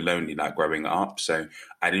super, super lonely, like growing up. So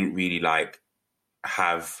I didn't really like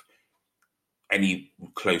have any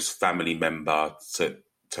close family member to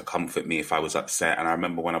comfort me if I was upset. And I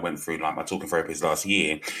remember when I went through like my talking therapist last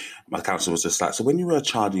year, my counsellor was just like, so when you were a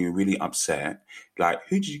child and you were really upset, like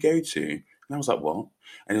who did you go to? And I was like, what?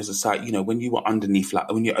 And it was just like, you know, when you were underneath, like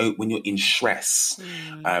when you're in stress,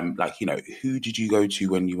 like, you know, who did you go to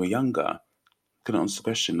when you were younger? Couldn't answer the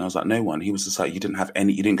question. And I was like, no one. He was just like, you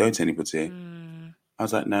didn't go to anybody. I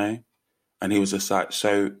was like, no. And he was just like,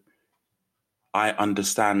 so I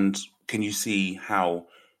understand. Can you see how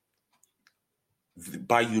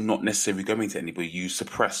by you not necessarily going to anybody, you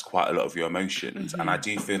suppress quite a lot of your emotions? And I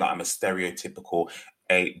do feel like I'm a stereotypical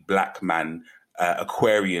black man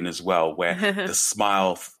Aquarian as well, where the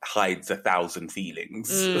smile hides 1,000 feelings,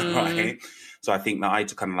 right? So I think that I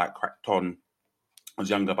kind of like cracked on. I was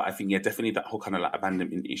younger, but I think, yeah, definitely that whole kind of like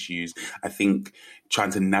abandonment issues. I think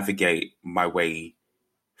trying to navigate my way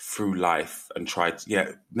through life and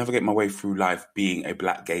navigate my way through life being a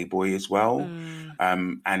black gay boy as well.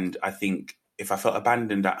 And I think if I felt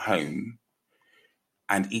abandoned at home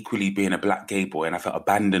and equally being a black gay boy and I felt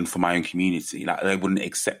abandoned for my own community, like they wouldn't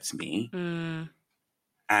accept me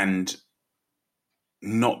and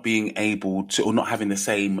not being able to, or not having the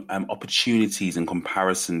same opportunities in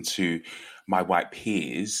comparison to my white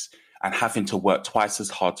peers and having to work twice as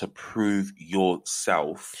hard to prove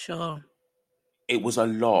yourself. Sure. It was a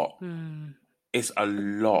lot. It's a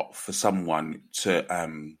lot for someone to,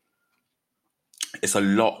 it's a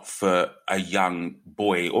lot for a young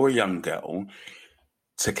boy or a young girl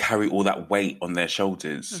to carry all that weight on their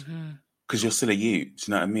shoulders because you're still a youth.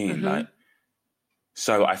 Do you know what I mean? Like,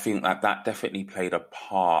 so I think that definitely played a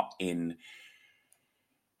part in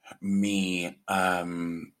me,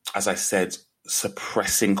 as I said,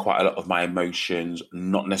 suppressing quite a lot of my emotions,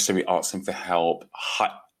 not necessarily asking for help,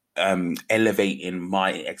 elevating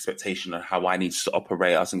my expectation on how I need to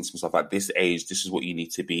operate. I was thinking to myself, at this age, this is what you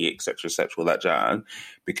need to be, etc., all that jazz,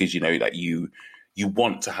 because, you know, like you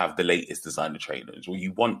want to have the latest designer trainers, or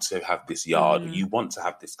you want to have this yard, or you want to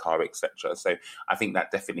have this car, etc. So I think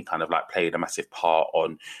that definitely kind of like played a massive part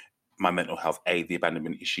on my mental health, the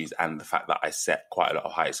abandonment issues, and the fact that I set quite a lot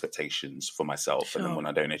of high expectations for myself. Sure. And then when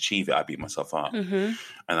I don't achieve it, I beat myself up. And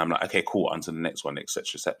I'm like, okay, cool, on to the next one,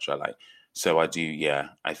 etc. Like, so I do,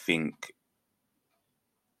 I think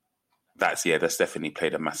that's definitely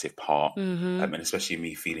played a massive part. And especially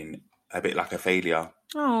me feeling a bit like a failure.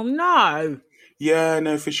 Oh, no. Yeah,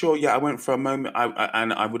 no, for sure. Yeah, I went for a moment, I'm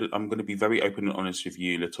going to be very open and honest with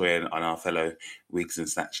you, Latoya, and our fellow Wigs and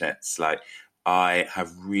Snatchettes. Like, I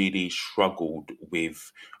have really struggled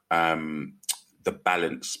with the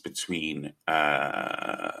balance between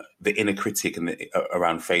the inner critic and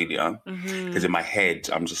around failure. Because in my head,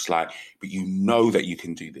 I'm just like, but you know that you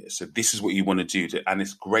can do this. So this is what you want to do. And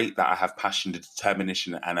it's great that I have passion,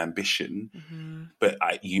 determination, and ambition. But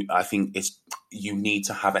I think you need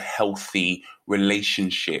to have a healthy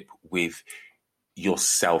relationship with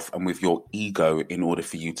yourself and with your ego in order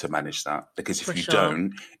for you to manage that, because if you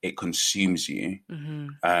don't, it consumes you.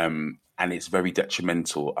 And it's very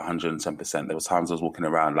detrimental. 110%. There were times I was walking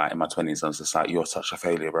around like in my 20s, I was just like, you're such a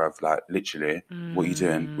failure, bruv. Like, literally, what are you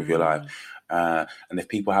doing with your life? And if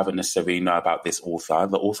people haven't necessarily know about this author,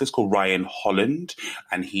 the author's called Ryan Holland,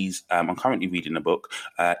 and he's I'm currently reading a book,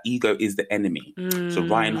 Ego is the Enemy. So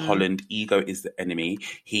Ryan Holland, Ego is the Enemy.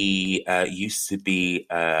 He used to be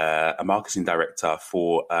a marketing director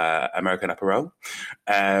for American Apparel,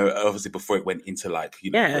 obviously before it went into like,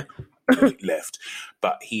 you know, it left.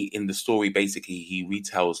 But in the story, basically, he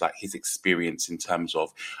retells like his experience in terms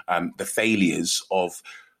of the failures of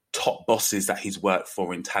top bosses that he's worked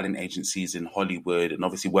for in talent agencies in Hollywood, and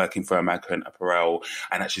obviously working for American Apparel,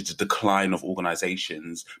 and actually the decline of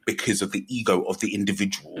organizations because of the ego of the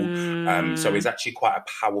individual. So it's actually quite a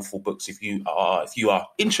powerful book. So if you are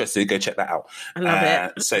interested, go check that out. I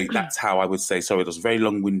love it. So that's how I would say. Sorry, it was a very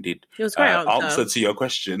long-winded answer to your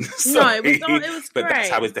question. No, it was but great. That's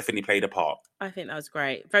how it's definitely played a part. I think that was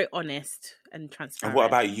great. Very honest and transparent. And what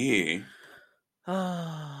about you?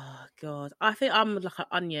 Oh, God. I think I'm like an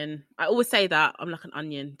onion. I always say that. I'm like an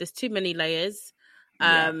onion. There's too many layers.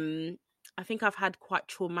 I think I've had quite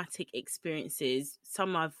traumatic experiences.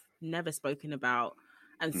 Some I've never spoken about,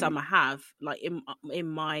 and some I have, like in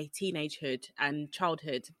my teenagehood and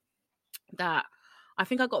childhood, that I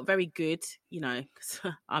think I got very good, you know, because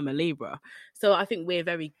I'm a Libra. So I think we're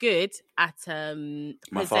very good at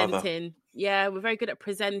My father. presenting. Yeah, we're very good at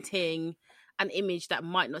presenting an image that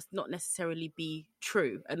might not necessarily be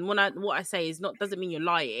true. And what I say is not doesn't mean you're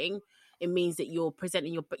lying. It means that you're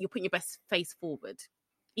presenting you're putting your best face forward,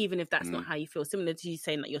 even if that's not how you feel. Similar to you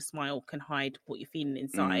saying that your smile can hide what you're feeling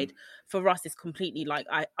inside. For us, it's completely like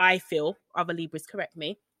I feel. Other Libras correct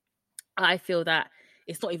me. I feel that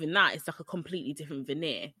it's not even that. It's like a completely different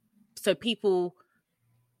veneer. So people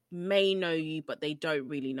may know you, but they don't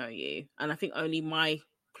really know you. And I think only my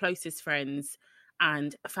closest friends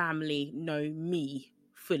and family know me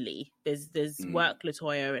fully. There's work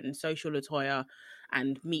Latoya and social Latoya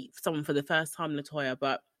and meet someone for the first time Latoya,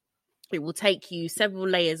 but it will take you several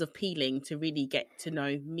layers of peeling to really get to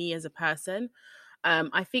know me as a person.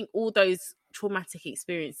 I think all those traumatic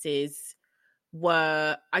experiences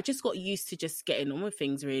I just got used to just getting on with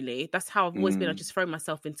things, really. That's how I've always been. I just throw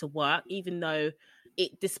myself into work, even though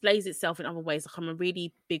it displays itself in other ways. Like I'm a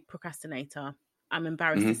really big procrastinator. I'm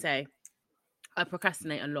embarrassed to say. I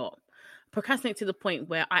procrastinate a lot. Procrastinate to the point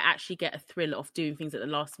where I actually get a thrill of doing things at the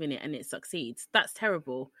last minute and it succeeds. That's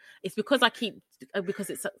terrible. It's because because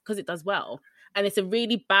it does well. And it's a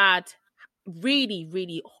really bad, really,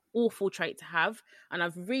 really awful trait to have. And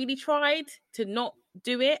I've really tried to not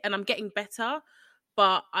do it, and I'm getting better.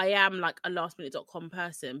 But I am like a lastminute.com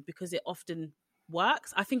person because it often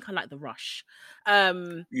works. I think I like the rush,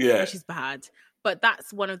 which is bad. But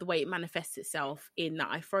that's one of the way it manifests itself, in that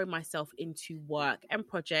I throw myself into work and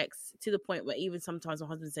projects to the point where even sometimes my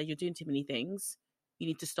husband says, you're doing too many things. You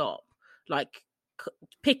need to stop. Like,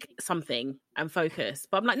 pick something and focus.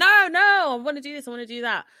 But I'm like, no, I want to do this. I want to do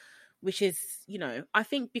that. Which is, you know, I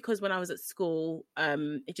think because when I was at school,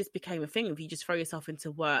 it just became a thing. If you just throw yourself into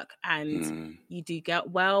work and you do get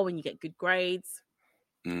well and you get good grades.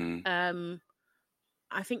 I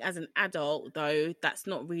think as an adult, though, that's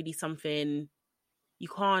not really something. You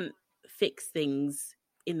can't fix things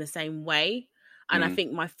in the same way. And I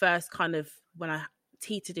think my first kind of, when I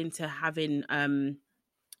teetered into having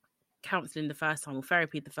counselling the first time, or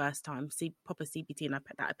therapy the first time, proper CBT, and that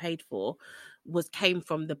I paid for, came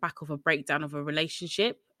from the back of a breakdown of a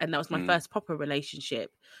relationship. And that was my first proper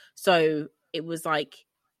relationship. So it was like,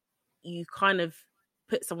 you kind of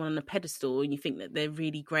put someone on a pedestal and you think that they're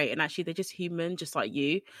really great, and actually they're just human, just like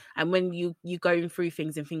you. And when you're going through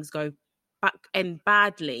things and things go back and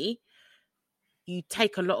badly, you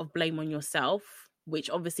take a lot of blame on yourself, which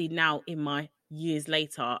obviously now in my years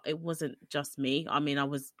later, it wasn't just me. I mean, I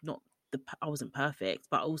wasn't perfect,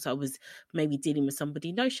 but also I was maybe dealing with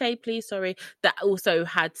somebody, no shade please, sorry, that also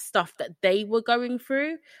had stuff that they were going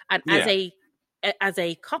through. And as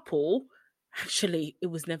a couple, actually it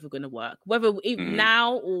was never going to work, whether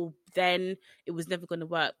now or then, it was never going to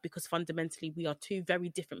work, because fundamentally we are two very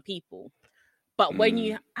different people. But when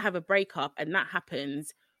you have a breakup and that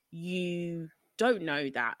happens, you don't know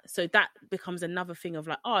that. So that becomes another thing of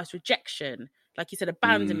like, oh, it's rejection. Like you said,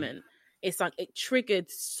 abandonment. It's like it triggered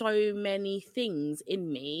so many things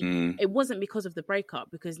in me. It wasn't because of the breakup,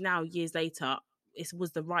 because now years later, it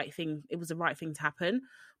was the right thing. It was the right thing to happen.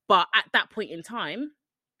 But at that point in time,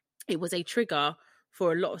 it was a trigger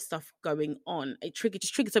for a lot of stuff going on. It triggered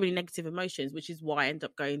so many negative emotions, which is why I ended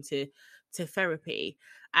up going to therapy.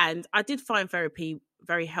 And I did find therapy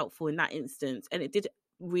very helpful in that instance. And it did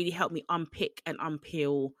really help me unpick and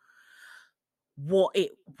unpeel what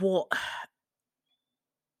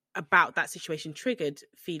about that situation triggered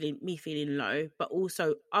me feeling low, but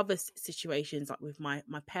also other situations, like with my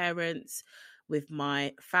parents, with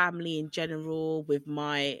my family in general, with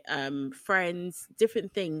my friends,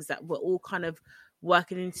 different things that were all kind of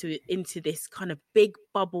working into this kind of big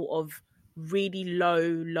bubble of really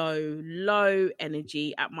low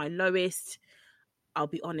energy. At my lowest, I'll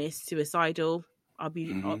be honest, suicidal. I'll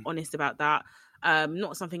be honest about that.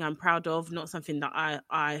 Not something I'm proud of, not something that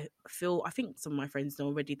I feel. I think some of my friends know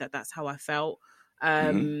already that that's how I felt.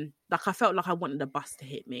 Like I felt like I wanted a bus to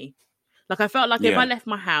hit me. Like I felt like if I left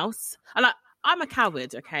my house, I'm a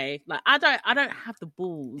coward, okay? Like I don't have the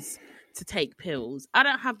balls to take pills. I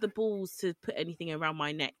don't have the balls to put anything around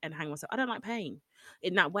my neck and hang myself. I don't like pain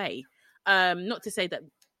in that way. Not to say that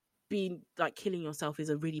being like killing yourself is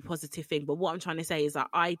a really positive thing, but what I'm trying to say is that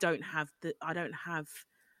I don't have it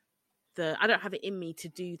in me to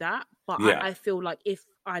do that. But I feel like if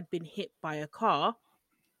I'd been hit by a car,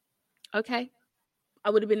 okay,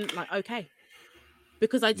 I would have been like, okay,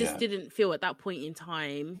 because I just didn't feel at that point in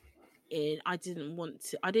time, I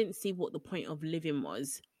didn't see what the point of living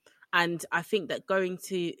was. And I think that going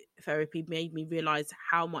to therapy made me realize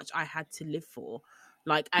how much I had to live for.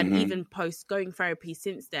 Like, and even post going therapy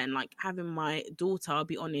since then, like having my daughter, I'll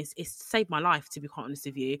be honest, it's saved my life, to be quite honest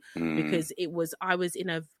with you, because I was in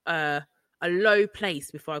a low place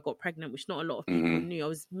before I got pregnant, which not a lot of people knew. I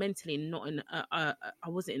was mentally not in I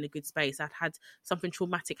wasn't in a good space. I'd had something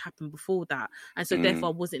traumatic happen before that, and so therefore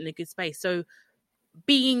I wasn't in a good space. So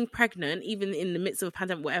being pregnant, even in the midst of a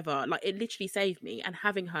pandemic, whatever, like it literally saved me, and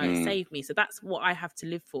having her it saved me. So that's what I have to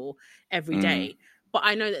live for every day. But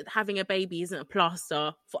I know that having a baby isn't a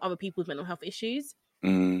plaster for other people's mental health issues.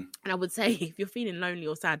 And I would say, if you're feeling lonely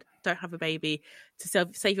or sad, don't have a baby to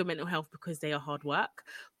save your mental health, because they are hard work.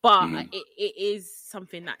 But it is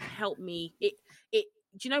something that helped me. Do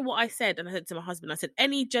you know what I said? And I said to my husband, I said,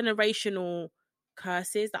 any generational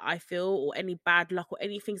curses that I feel, or any bad luck, or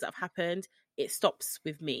any things that have happened, it stops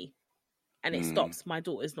with me, and it stops. My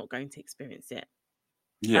daughter's not going to experience it.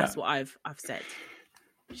 Yeah. That's what I've said,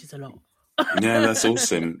 which is a lot. Yeah, that's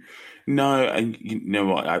awesome. No, and you know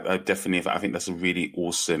what? I definitely, I think that's a really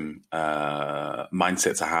awesome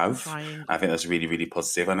mindset to have. I think that's really, really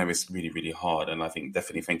positive. I know it's really, really hard, and I think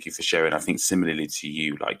definitely thank you for sharing. I think similarly to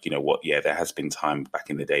you, like, you know what? Yeah, there has been time back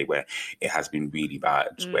in the day where it has been really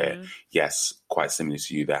bad. Where, yes, quite similar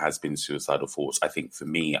to you, there has been suicidal thoughts. I think for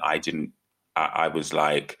me, I was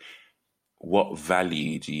like, what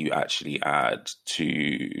value do you actually add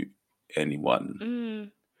to anyone?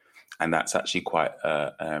 And that's actually quite,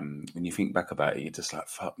 when you think back about it, you're just like,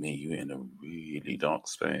 fuck me, you're in a really dark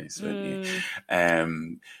space, weren't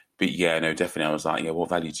you? But yeah, no, definitely I was like, yeah, what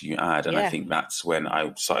value do you add? And I think that's when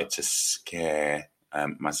I started to scare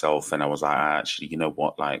myself. And I was like, actually, you know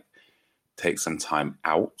what, like, take some time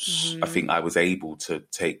out. I think I was able to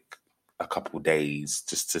take a couple of days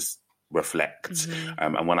just to reflect.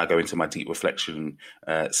 And when I go into my deep reflection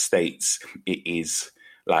states, it is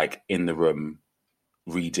like in the room,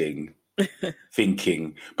 reading,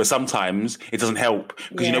 thinking, but sometimes it doesn't help,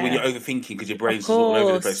 because you know when you're overthinking, because your brain's all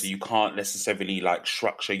over the place, so you can't necessarily like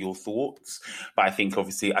structure your thoughts. But I think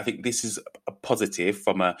this is a positive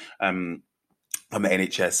from the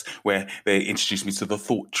NHS, where they introduced me to the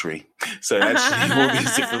thought tree. So actually all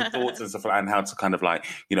these different thoughts and stuff, and how to kind of like,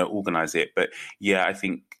 you know, organize it. But yeah, I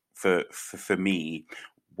think for me,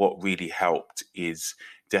 what really helped is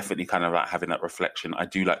definitely kind of like having that reflection. I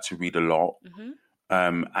do like to read a lot.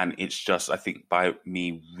 And it's just, I think by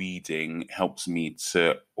me reading helps me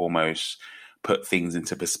to almost put things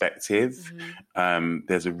into perspective.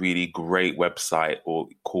 There's a really great website or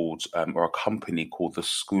a company called the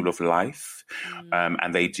School of Life.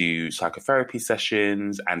 And they do psychotherapy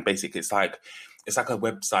sessions, and basically it's like a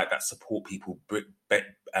website that support people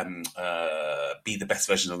be the best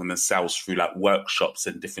version of themselves through like workshops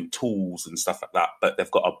and different tools and stuff like that. But they've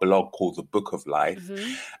got a blog called the Book of Life,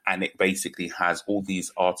 and it basically has all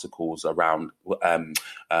these articles around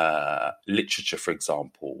literature, for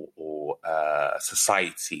example, or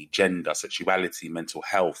society, gender, sexuality, mental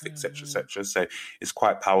health, etc., etc. So it's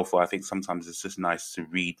quite powerful. I think sometimes it's just nice to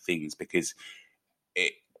read things because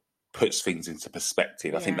it puts things into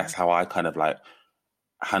perspective. I think that's how I kind of like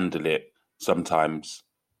handle it sometimes.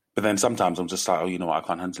 But then sometimes I'm just like, oh, you know what, I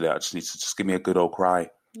can't handle it. I just need to just give me a good old cry.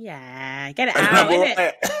 Yeah, get it out,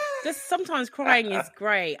 innit? Just sometimes crying is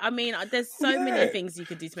great. I mean, there's so many things you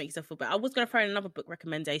could do to make yourself feel better. I was going to throw in another book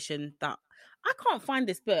recommendation that I can't find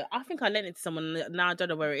this book. I think I lent it to someone. Now I don't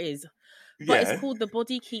know where it is. But it's called The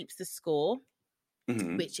Body Keeps the Score,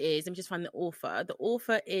 which is, let me just find the author. The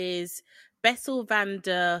author is Bessel van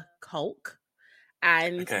der Kolk.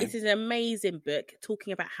 And it is an amazing book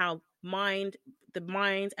talking about how the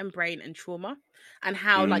mind and brain and trauma, and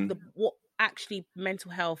how like what actually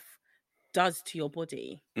mental health does to your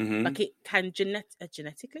body. Like it can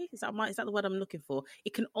genetically, is that the word I'm looking for?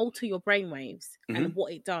 It can alter your brainwaves and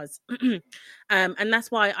what it does. And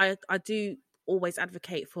that's why I do always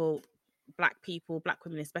advocate for Black people, Black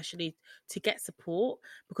women especially, to get support,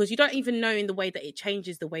 because you don't even know in the way that it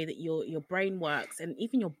changes the way that your brain works, and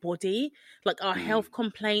even your body, like our health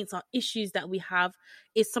complaints, our issues that we have,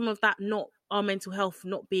 is some of that not our mental health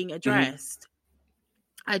not being addressed.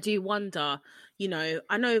 I do wonder, you know,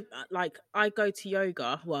 I know like I go to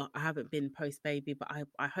yoga. Well, I haven't been post baby, but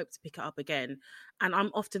I hope to pick it up again. And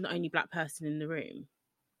I'm often the only Black person in the room.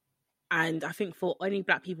 And I think for any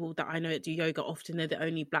Black people that I know that do yoga, often they're the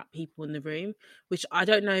only Black people in the room, which I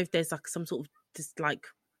don't know if there's like some sort of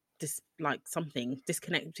something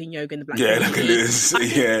disconnect between yoga and the Black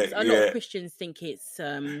community. A lot of Christians think it's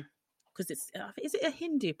because is it a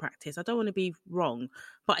Hindu practice? I don't want to be wrong,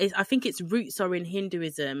 but I think its roots are in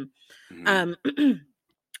Hinduism. And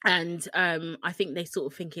I think they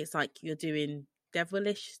sort of think it's like you're doing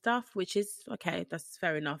devilish stuff, which is okay, that's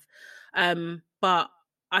fair enough. But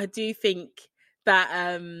I do think that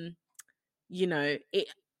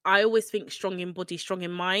I always think strong in body, strong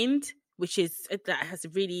in mind, which is that has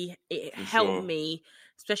really helped me,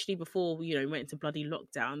 especially before we went into bloody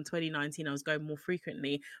lockdown 2019. I was going more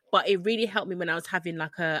frequently, but it really helped me when I was having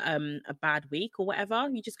like a bad week or whatever.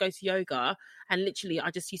 You just go to yoga, and literally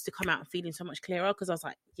I just used to come out feeling so much clearer, because I was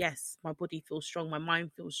like, yes, my body feels strong, my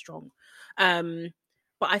mind feels strong.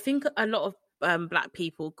 But I think a lot of Black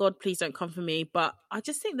people, God please don't come for me, but I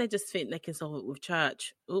just think they can solve it with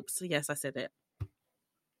church. Oops, yes, I said it.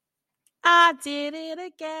 I did it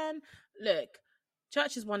again. Look,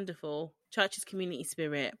 church is wonderful. Church is community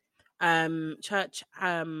spirit. Church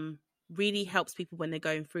really helps people when they're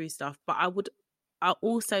going through stuff. But I'll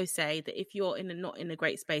also say that if you're not in a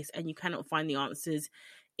great space and you cannot find the answers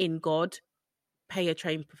in God, pay a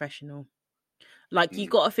trained professional. Like, you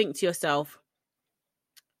got to think to yourself,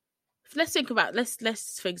 let's think about,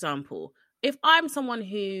 let's for example, if I'm someone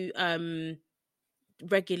who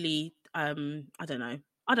regularly, I don't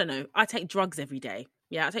know, I take drugs every day.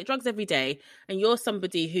 Yeah, I take drugs every day. And you're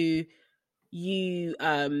somebody who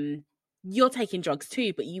you're taking drugs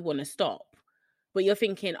too, but you want to stop. But you're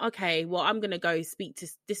thinking, okay, well, I'm going to go speak to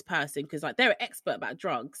this person because like they're an expert about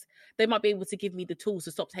drugs. They might be able to give me the tools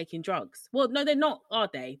to stop taking drugs. Well, no, they're not, are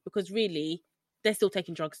they? Because really, they're still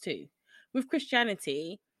taking drugs too. With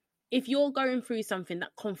Christianity, if you're going through something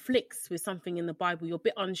that conflicts with something in the Bible, you're a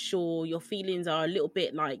bit unsure, your feelings are a little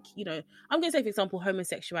bit like, I'm going to say, for example,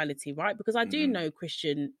 homosexuality, right? Because I do know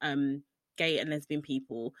Christian gay and lesbian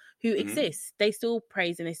people who exist. They still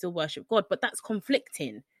praise and they still worship God, but that's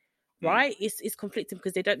conflicting, right? It's conflicting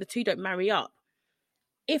because the two don't marry up.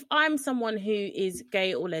 If I'm someone who is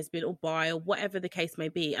gay or lesbian or bi or whatever the case may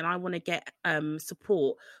be, and I want to get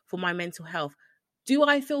support for my mental health, do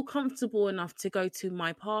I feel comfortable enough to go to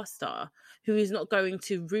my pastor who is not going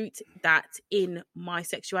to root that in my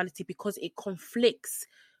sexuality because it conflicts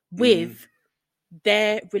with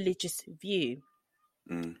their religious view?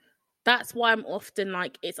 That's why I'm often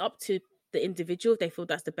like, it's up to the individual if they feel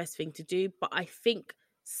that's the best thing to do. But I think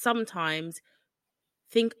sometimes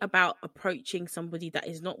think about approaching somebody that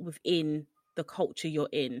is not within the culture you're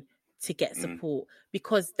in to get support,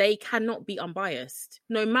 because they cannot be unbiased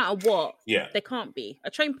no matter what. They can't be. A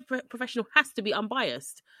trained professional has to be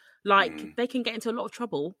unbiased. Like they can get into a lot of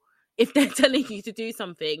trouble if they're telling you to do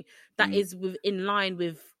something that is in line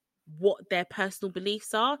with what their personal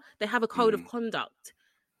beliefs are. They have a code of conduct.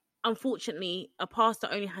 Unfortunately, a pastor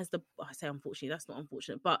only has I say unfortunately, that's not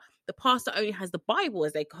unfortunate, but the pastor only has the Bible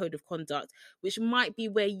as their code of conduct, which might be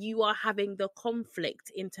where you are having the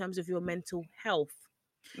conflict in terms of your mental health.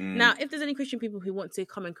 Now, if there's any Christian people who want to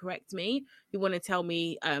come and correct me, who want to tell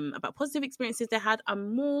me about positive experiences they had,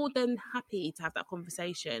 I'm more than happy to have that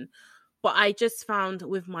conversation. But I just found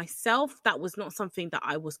with myself, that was not something that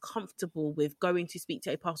I was comfortable with, going to speak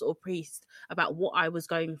to a pastor or priest about what I was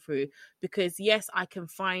going through. Because yes, I can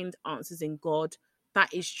find answers in God.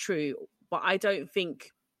 That is true. But I don't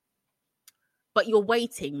think... But you're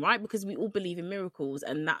waiting, right? Because we all believe in miracles,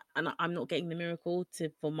 and I'm not getting the miracle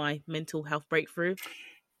for my mental health breakthrough.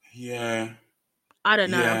 Yeah. I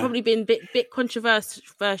don't know. I'm probably being a bit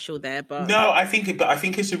controversial there, but no, I think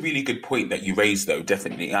it's a really good point that you raised, though.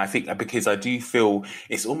 Definitely, I think because I do feel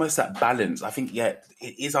it's almost that balance. I think it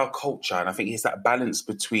is our culture, and I think it's that balance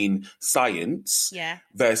between science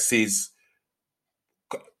versus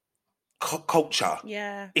culture.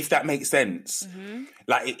 If that makes sense.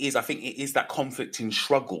 Like it is. I think it is that conflicting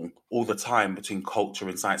struggle all the time between culture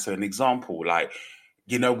and science. So an example, like,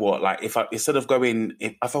 you know what, like if I've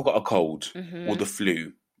got a cold or the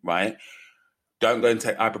flu, right? Don't go and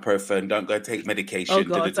take ibuprofen. Don't go and take medication. Oh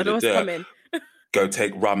God, I know what's coming. Go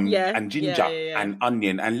take rum and ginger and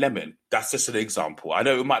onion and lemon. That's just an example. I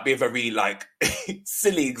know it might be a very like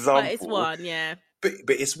silly example. But it's one, But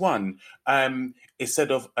it's one.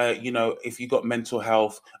 Instead of if you got mental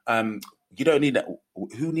health, you don't need that.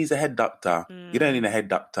 Who needs a head doctor? You don't need a head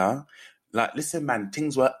doctor. Like, listen, man,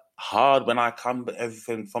 things were hard when I come,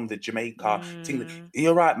 everything from the Jamaica.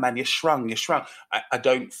 You're right, man. You're shrunk. I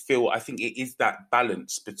don't feel. I think it is that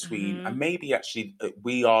balance between, and maybe actually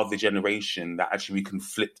we are the generation that actually we can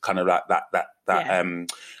flip kind of like that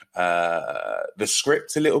the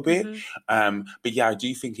script a little bit. But yeah, I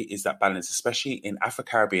do think it is that balance, especially in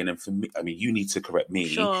Afro-Caribbean, and for me, I mean, you need to correct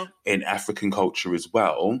me, in African culture as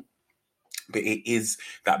well. But it is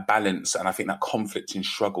that balance, and I think that conflict and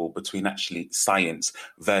struggle between actually science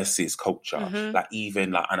versus culture. Like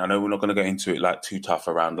even like, and I know we're not going to go into it like too tough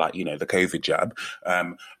around like, the COVID jab.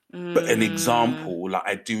 But an example, like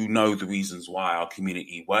I do know the reasons why our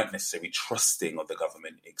community weren't necessarily trusting of the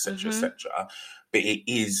government, etc., etc. But it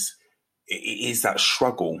is that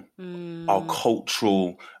struggle, our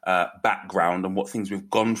cultural background and what things we've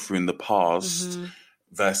gone through in the past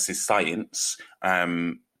versus science,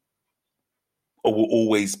 will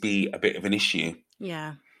always be a bit of an issue.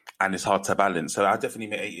 Yeah. And it's hard to balance. So it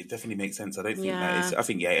definitely makes sense. I don't think I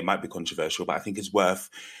think, it might be controversial, but I think it's worth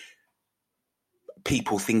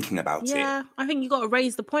people thinking about it. Yeah, I think you got to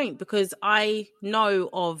raise the point, because I know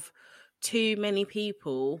of too many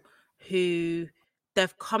people who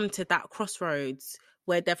they've come to that crossroads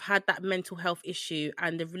where they've had that mental health issue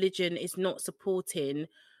and the religion is not supporting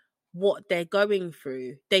what they're going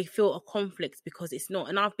through. They feel a conflict because it's not.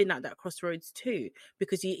 And I've been at that crossroads too,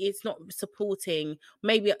 because it's not supporting.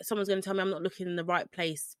 Maybe someone's going to tell me I'm not looking in the right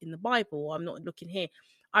place in the Bible, or I'm not looking here.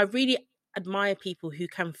 I really admire people who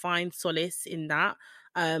can find solace in that.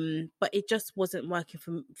 But it just wasn't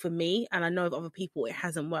working for me. And I know of other people it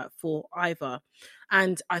hasn't worked for either.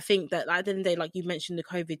 And I think that at the end of the day, like you mentioned the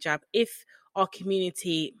COVID jab, if our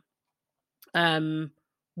community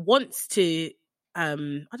wants to, I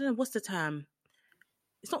don't know, what's the term?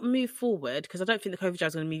 It's not move forward, because I don't think the COVID jab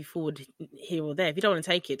is going to move forward here or there. If you don't want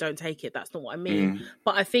to take it, don't take it. That's not what I mean.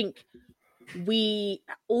 But I think we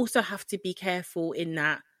also have to be careful in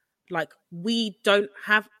that, like, we don't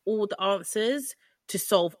have all the answers to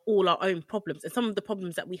solve all our own problems. And some of the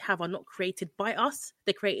problems that we have are not created by us.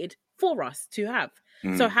 They're created for us to have.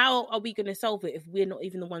 So how are we going to solve it if we're not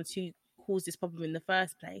even the ones who caused this problem in the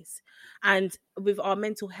first place? And with our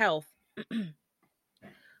mental health,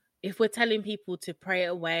 if we're telling people to pray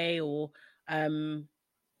it away, or,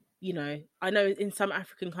 you know, I know in some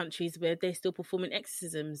African countries where they're still performing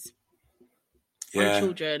exorcisms on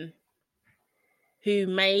children who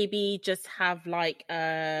maybe just have like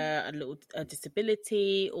a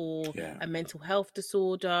disability or a mental health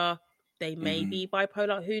disorder. They may be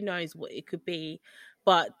bipolar, who knows what it could be,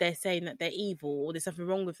 but they're saying that they're evil or there's something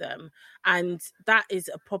wrong with them. And that is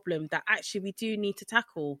a problem that actually we do need to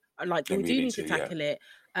tackle. Like, we do need to tackle it.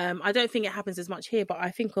 I don't think it happens as much here, but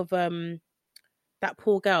I think of that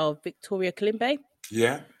poor girl, Victoria Kalimbe.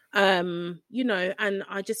 Yeah. You know, and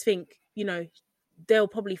I just think, you know, there were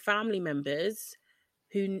probably family members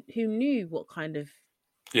who knew what kind of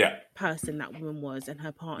person that woman was and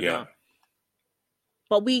her partner. Yeah.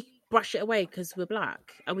 But we brush it away because we're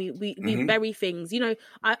black, and we bury things. You know,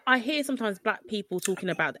 I hear sometimes black people talking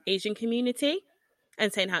about the Asian community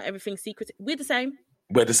and saying how everything's secret. We're the same.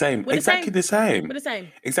 We're the same. Exactly the same. We're the same.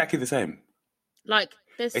 Exactly the same. Like,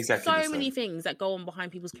 there's so many things that go on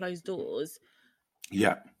behind people's closed doors.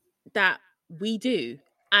 Yeah. That we do,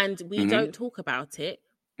 and we don't talk about it,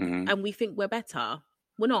 and we think we're better.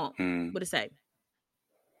 We're not. We're the same.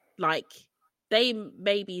 Like,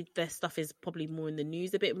 maybe their stuff is probably more in the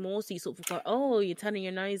news a bit more, so you sort of go, oh, you're turning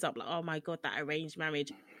your nose up, like, oh my God, that arranged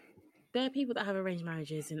marriage. There are people that have arranged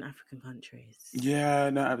marriages in African countries.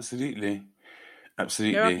 Yeah, no, absolutely.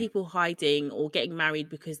 Absolutely. There are people hiding or getting married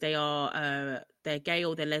because they are they're gay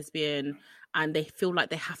or they're lesbian, and they feel like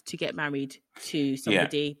they have to get married to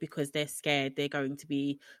somebody because they're scared they're going to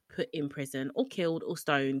be put in prison or killed or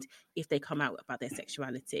stoned if they come out about their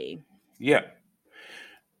sexuality. Yeah,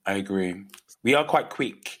 I agree. We are quite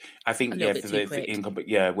quick. I think,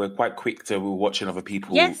 we're quite quick to watching other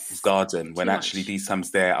people's garden when actually these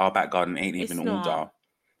times our back garden ain't even in order.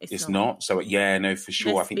 It's not. So for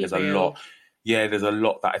sure. I think there's a lot. Yeah, there's a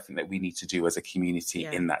lot that I think that we need to do as a community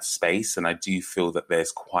in that space, and I do feel that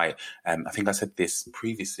there's quite. I think I said this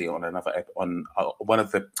previously on one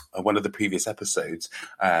of the previous episodes,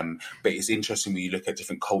 but it's interesting when you look at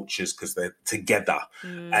different cultures because they're together,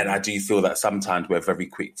 and I do feel that sometimes we're very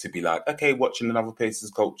quick to be like, okay, watching another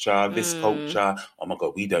place's culture, this culture. Oh my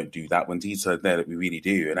God, we don't do that. When these are there, that we really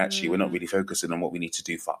do, and actually we're not really focusing on what we need to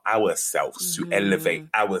do for ourselves to elevate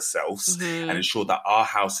ourselves and ensure that our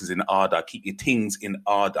house is in order. Keep your things in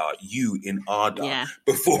order, you in order,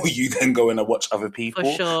 before you then go in and watch other people.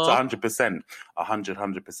 For sure. So 100%,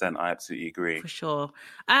 100%, I absolutely agree. For sure.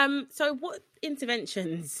 So what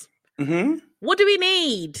interventions? What do we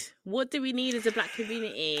need? What do we need as a black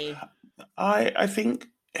community? I think,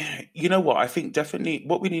 you know what? I think definitely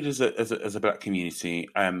what we need as a black community,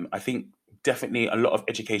 I think definitely a lot of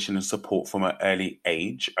education and support from an early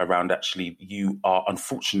age around actually you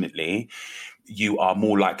are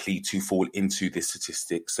more likely to fall into this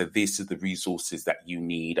statistic. So these are the resources that you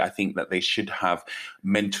need. I think that they should have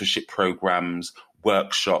mentorship programs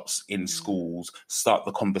workshops in schools, start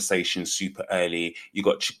the conversation super early. You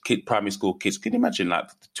got primary school kids. Can you imagine, like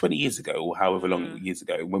 20 years ago or however long years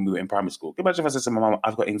ago when we were in primary school? Can you imagine if I said to my mum,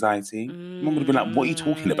 I've got anxiety? Mum would have been like, what are you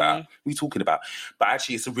talking about? What are you talking about? But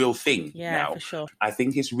actually, it's a real thing now. For sure. I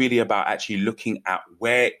think it's really about actually looking at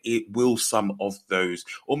where it will some of those,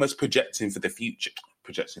 almost projecting for the future.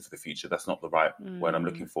 Projecting for the future, that's not the right word I'm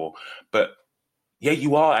looking for. But yeah,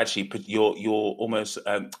 you are actually, you're almost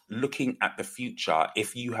looking at the future.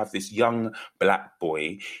 If you have this young black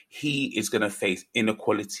boy, he is going to face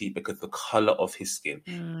inequality because the color of his skin,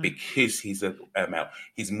 because he's a male,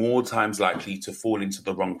 he's more times likely to fall into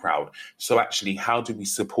the wrong crowd. So actually, how do we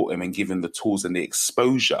support him and give him the tools and the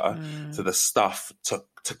exposure to the stuff to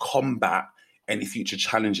combat any future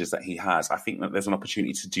challenges that he has? I think that there's an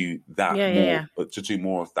opportunity to do that but to do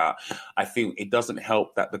more of that. I think it doesn't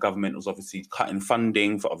help that the government was obviously cutting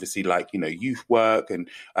funding for obviously youth work and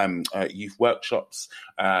youth workshops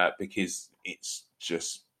because it's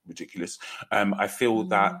just ridiculous. I feel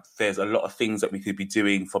that there's a lot of things that we could be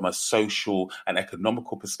doing from a social and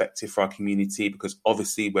economical perspective for our community, because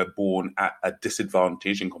obviously we're born at a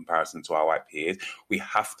disadvantage in comparison to our white peers. We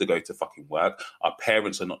have to go to fucking work. Our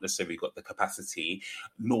parents are not necessarily got the capacity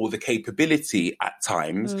nor the capability at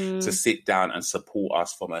times to sit down and support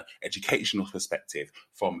us from an educational perspective,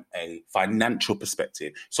 from a financial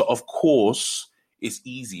perspective. So of course it's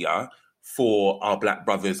easier for our black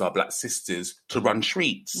brothers, our black sisters to run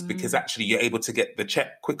streets because actually you're able to get the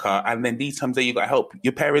check quicker. And then these times that you got to help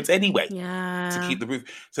your parents anyway to keep the roof.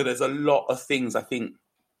 So there's a lot of things, I think,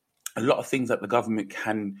 a lot of things that the government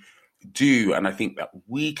can do. And I think that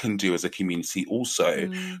we can do as a community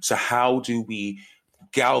also. So how do we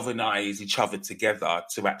galvanize each other together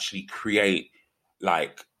to actually create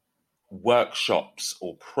like workshops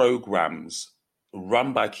or programs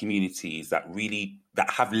run by communities that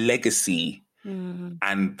have legacy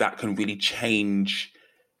and that can really change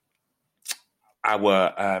our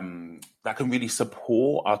that can really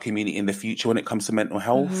support our community in the future when it comes to mental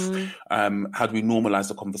health. How do we normalize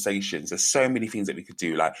the conversations? There's so many things that we could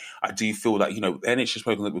do. Like, I do feel that, the NHS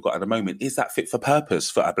program that we've got at the moment, is that fit for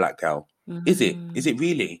purpose for a black girl? Is it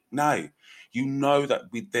really? No.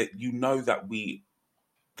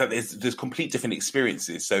 That there's complete different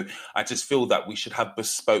experiences. So I just feel that we should have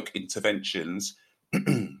bespoke interventions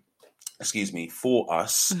for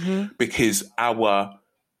us because our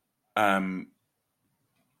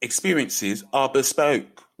experiences are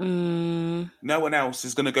bespoke. No one else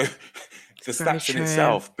is going to go. The stats in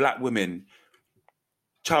itself, black women,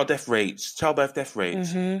 childbirth death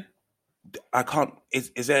rates. I can't.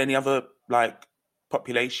 Is there any other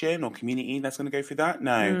population or community that's going to go through that?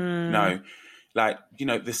 No.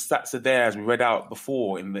 The stats are there, as we read out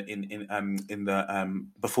before in the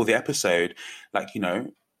before the episode.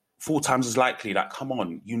 4 times as likely. Come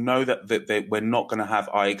on, that we're not going to have,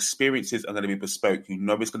 our experiences are going to be bespoke.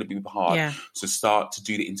 It's going to be hard. So start to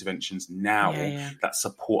do the interventions now that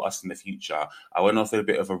support us in the future. I went off a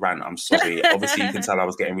bit of a rant. I'm sorry. Obviously, you can tell I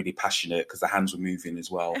was getting really passionate because the hands were moving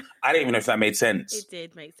as well. I don't even know if that made sense. It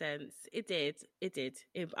did make sense. It did.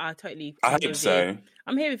 I totally. I hope so.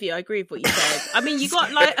 I'm here with you. I agree with what you said. I mean, you've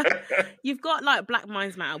got Black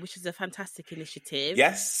Minds Matter, which is a fantastic initiative.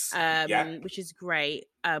 Yes. Which is great.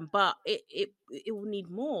 But it will need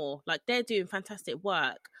more. They're doing fantastic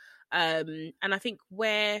work. And I think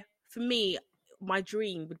where, for me, my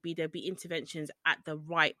dream would be there'd be interventions at the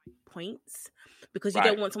right points, because you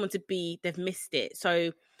don't want someone to be, they've missed it.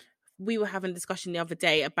 So we were having a discussion the other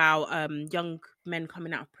day about young men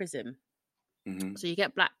coming out of prison. So you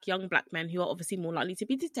get young black men who are obviously more likely to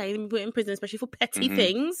be detained and put in prison, especially for petty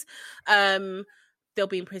things. They'll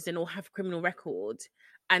be in prison or have a criminal record,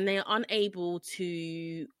 and they are unable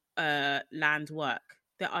to land work.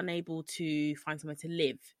 They're unable to find somewhere to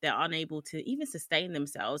live. They're unable to even sustain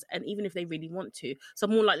themselves, and even if they really want to, so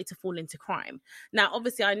more likely to fall into crime. Now,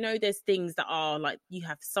 obviously, I know there's things that are you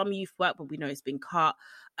have some youth work, but we know it's been cut.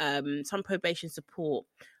 Some probation support.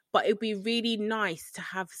 But it'd be really nice to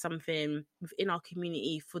have something within our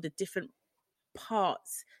community for the different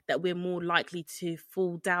parts that we're more likely to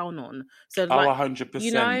fall down on. So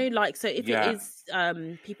 100%. So if it is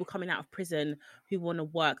people coming out of prison who want to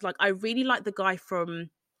work, I really like the guy from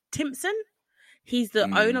Timpson. He's the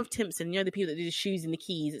owner of Timpson, the people that do the shoes and the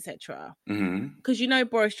keys, etc. Because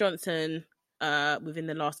Boris Johnson within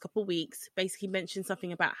the last couple of weeks basically mentioned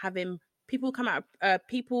something about having people come out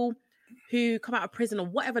people who come out of prison or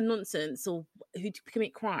whatever nonsense, or who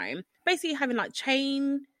commit crime, basically having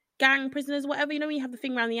chain gang prisoners, whatever, you have the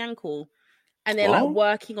thing around the ankle, and they're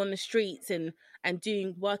working on the streets and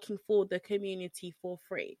working for the community for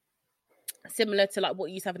free. similar to like what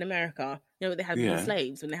you used to have in America. You know what they had with the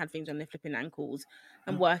slaves, when they had things on their flipping ankles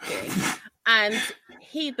and working. And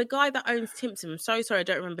the guy that owns Timpson, I'm so sorry I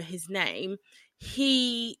don't remember his name,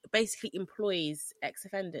 he basically employs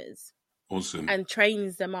ex-offenders. Awesome. And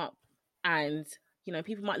trains them up. And, you know,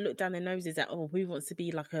 people might look down their noses at, oh, who wants to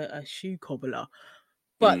be like a shoe cobbler?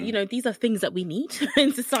 But, you know, these are things that we need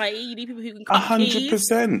in society. You need people who can cut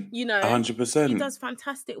 100%. You know, 100%. He does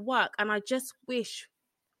fantastic work. And I just wish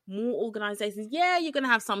more organizations, you're going to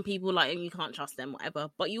have some people like, you can't trust them, whatever.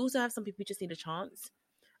 But you also have some people who just need a chance.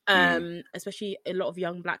 Especially a lot of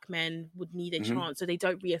young Black men would need a chance so they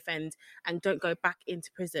don't reoffend and don't go back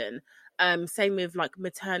into prison. Same with like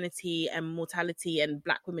maternity and mortality and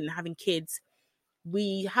Black women having kids.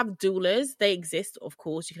 We have doulas. They exist, of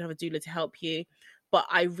course. You can have a doula to help you. But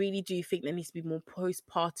I really do think there needs to be more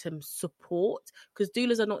postpartum support, because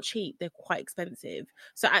doulas are not cheap. They're quite expensive.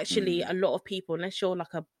 So actually a lot of people, unless you're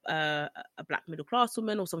like a Black middle class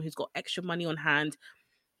woman or someone who's got extra money on hand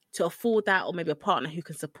to afford that, or maybe a partner who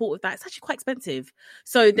can support with that, it's actually quite expensive.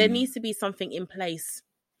 So there needs to be something in place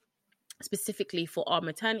specifically for our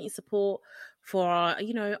maternity support, for our,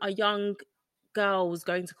 you know, our young girls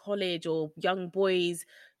going to college or young boys.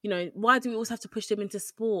 You know, why do we always have to push them into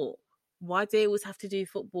sport? Why do they always have to do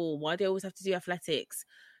football? Why do they always have to do athletics?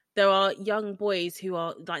 There are young boys who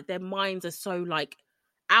are like, their minds are so like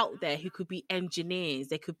out there, who could be engineers.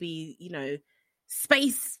 They could be, you know,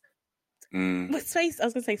 space. Space. I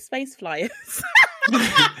was going to say space flyers.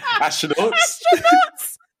 Astronauts.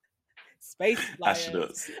 Space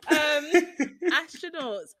flyers.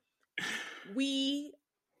 Astronauts.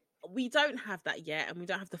 We don't have that yet, and we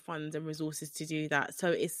don't have the funds and resources to do that.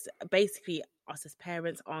 So it's basically us as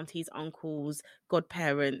parents, aunties, uncles,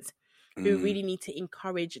 godparents, who really need to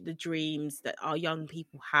encourage the dreams that our young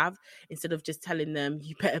people have, instead of just telling them,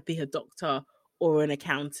 you better be a doctor or an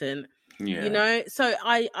accountant. You know, so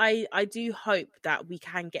I do hope that we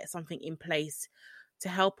can get something in place to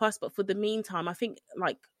help us. But for the meantime, I think,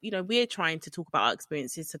 like, you know, we're trying to talk about our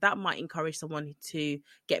experiences, so that might encourage someone to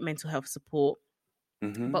get mental health support.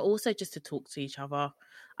 But also just to talk to each other.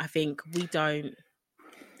 I think we don't.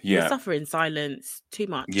 We suffer in silence too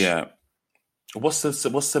much. Yeah. What's the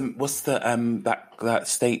that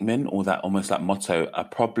statement, or that almost that motto? A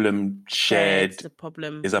problem shared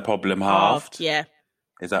is a problem halved. Yeah.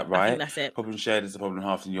 Is that right? I think that's it. Problem shared is a problem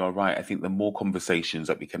halved, and you're right. I think the more conversations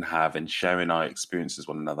that we can have and sharing our experiences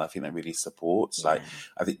with one another, I think that really supports. Like,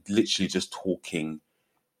 I think literally just talking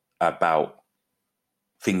about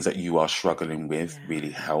things that you are struggling with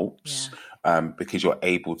really helps, because you're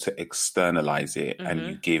able to externalize it and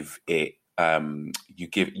you give it you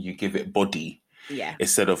give it body,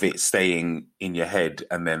 instead of it staying in your head,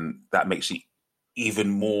 and then that makes you even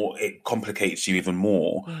more, it complicates you even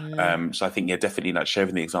more. So I think definitely like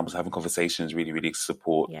sharing the examples, having conversations really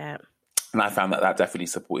support. And I found that definitely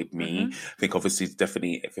supported me. I think obviously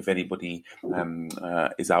definitely if anybody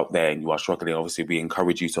is out there and you are struggling, obviously we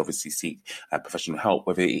encourage you to obviously seek professional help,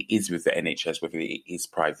 whether it is with the NHS, whether it is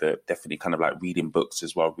private. Definitely kind of like reading books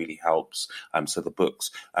as well really helps. So the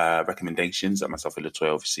books recommendations that myself and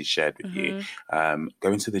Latoya obviously shared with you,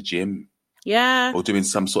 going to the gym, or doing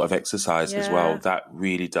some sort of exercise as well, that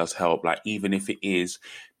really does help. Like, even if it is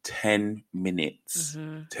 10 minutes,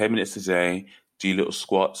 10 minutes a day, do your little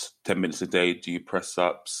squats, 10 minutes a day, do your press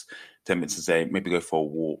ups, 10 minutes a day, maybe go for a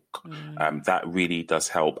walk. That really does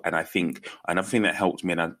help. And I think another thing that helped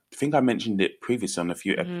me, and I think I mentioned it previously on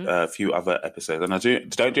a few other episodes, and I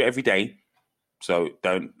don't do it every day. So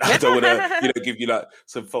I don't want to give you like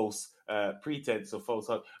some false pretense or false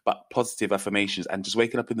hope, but positive affirmations, and just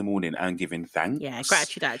waking up in the morning and giving thanks. Yeah,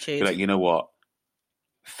 gratitude attitude. You're like, you know what?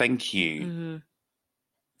 Thank you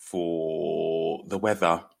for the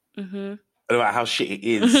weather. No matter how shit it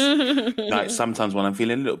is. Like, sometimes when I'm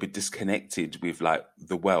feeling a little bit disconnected with like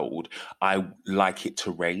the world, I like it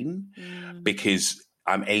to rain, because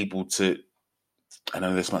I'm able to, I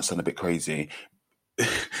know this might sound a bit crazy,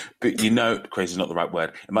 but crazy is not the right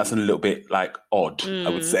word. It might sound a little bit like odd, I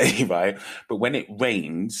would say, right? But when it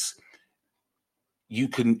rains, you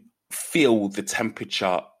can feel the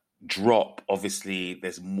temperature drop. Obviously,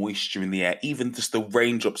 there's moisture in the air. Even just the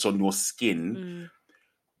raindrops on your skin,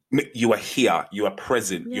 you are here, you are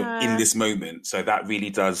present, you're in this moment. So that really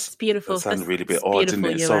does. It's beautiful. That sounds really a bit odd, doesn't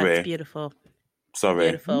it? Sorry. It's beautiful. Sorry.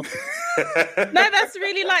 Beautiful. No, that's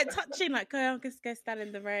really like touching. Like, go stand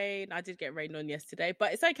in the rain. I did get rained on yesterday,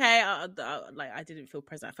 but it's okay. I didn't feel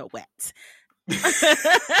present. I felt wet.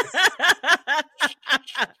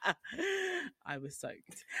 I was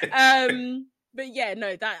soaked. But yeah,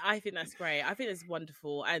 no, I think that's great. I think it's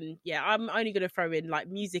wonderful. And yeah, I'm only going to throw in, like,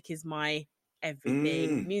 music is my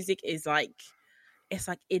everything. Music is like, it's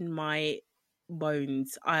like in my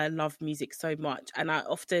bones. I love music so much, and I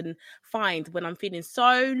often find when I'm feeling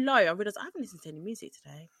so low, I realize I haven't listened to any music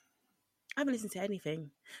today. I haven't listened to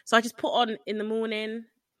anything, so I just put on in the morning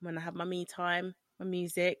when I have my me time, my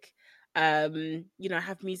music. You know, I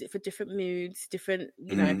have music for different moods, different,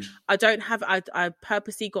 you know, I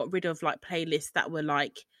purposely got rid of like playlists that were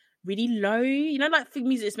like really low, you know, like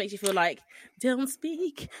music that makes you feel like, don't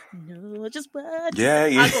speak, no, just words. Yeah.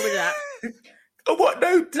 I got rid of that. Oh, what?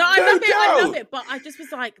 No, I love it, but I just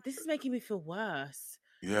was like, this is making me feel worse.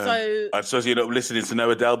 Yeah. So I suppose you're not listening to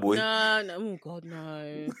no Adele, boy. No, oh God,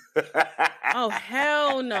 no. Oh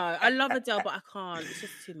hell no. I love Adele, but I can't. It's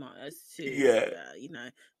just too much. It's too, you know.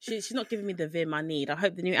 She's not giving me the vim I need. I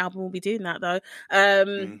hope the new album will be doing that though.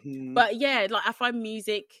 But yeah, like I find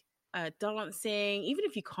music, dancing, even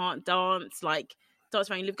if you can't dance, like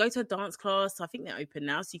dance around, you go to a dance class. I think they're open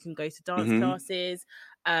now, so you can go to dance classes.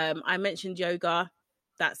 I mentioned yoga.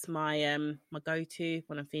 That's my my go-to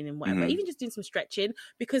when I'm feeling whatever. Even just doing some stretching,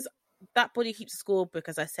 because that body keeps score.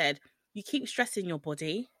 Because I said you keep stressing your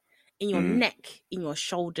body, in your neck, in your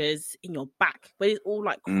shoulders, in your back, where it's all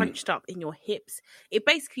like crunched up in your hips. It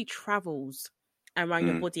basically travels around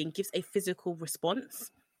your body and gives a physical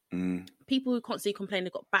response. People who constantly complain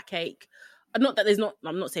they've got backache. Not that there's not,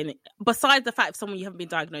 I'm not saying it. Besides the fact of someone you haven't been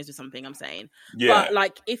diagnosed with something, I'm saying. Yeah. But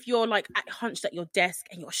like if you're like hunched at your desk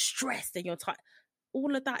and you're stressed and you're tight,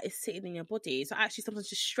 all of that is sitting in your body. So actually sometimes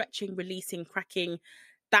just stretching, releasing, cracking,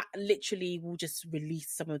 that literally will just release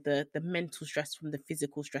some of the mental stress from the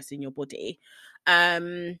physical stress in your body.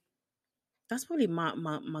 That's probably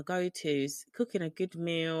my go-tos. Cooking a good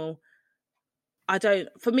meal.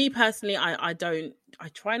 For me personally, I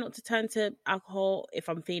try not to turn to alcohol if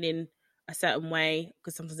I'm feeling a certain way,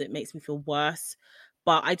 because sometimes it makes me feel worse.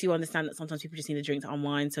 But I do understand that sometimes people just need a drink to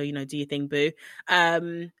unwind. So, you know, do your thing, boo.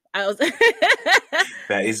 That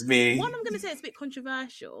is me. One, I'm going to say it's a bit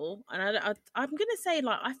controversial. And I'm going to say,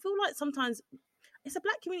 like, I feel like sometimes it's a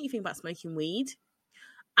black community thing about smoking weed.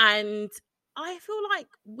 And I feel like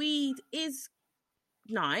weed is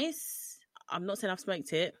nice. I'm not saying I've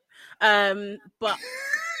smoked it. But...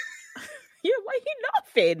 Yeah, why are you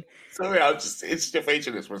laughing? Sorry, it's your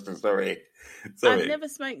facial expression, sorry. I've never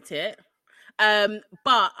smoked it.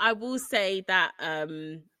 But I will say that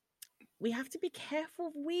we have to be careful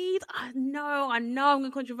of weed. I know I'm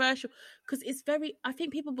going controversial, because I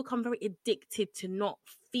think people become very addicted to not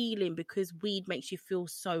feeling, because weed makes you feel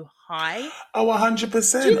so high. Oh,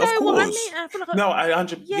 100%. Do you know of course. what I mean? I feel like no, I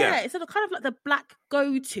 100%. Yeah, it's kind of like the black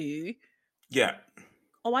go-to. Yeah.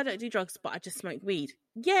 Oh, I don't do drugs, but I just smoke weed.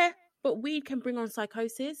 Yeah. But weed can bring on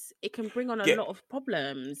psychosis. It can bring on a lot of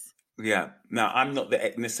problems. Yeah. Now, I'm not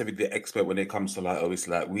necessarily the expert when it comes to like,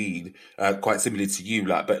 obviously, like weed, quite similar to you,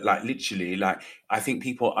 like, but like literally, like, I think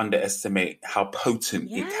people underestimate how potent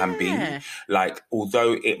it can be. Like,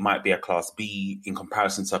 although it might be a class B in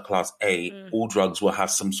comparison to a class A, all drugs will have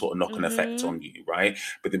some sort of knock-on effect on you, right?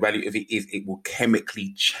 But the reality of it is it will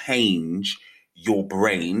chemically change your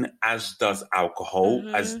brain, as does alcohol,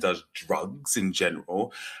 as does drugs in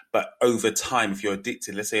general. But over time, if you're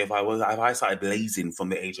addicted, let's say if I started blazing from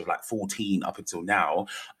the age of like 14 up until now,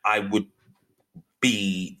 I would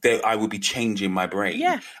be changing my brain.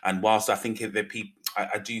 Yeah. And whilst I think that people,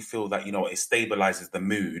 I do feel that, you know, it stabilizes the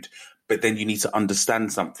mood, but then you need to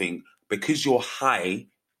understand something. Because you're high,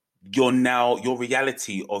 your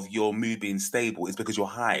reality of your mood being stable is because you're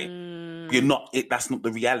high. You're not. That's not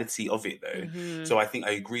the reality of it, though. So I think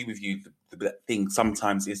I agree with you. The thing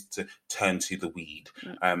sometimes is to turn to the weed.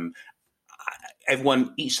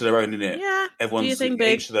 Everyone, each to their own, innit? Yeah. Everyone's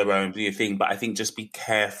each to their own. Do your thing, but I think just be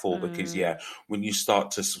careful, because when you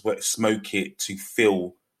start to smoke it to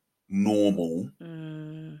feel normal,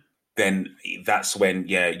 then that's when,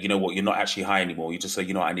 you know what, you're not actually high anymore. You just say,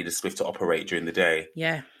 you know what, I need a spliff to operate during the day.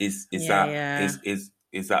 Yeah. Is that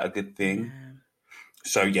a good thing? Yeah.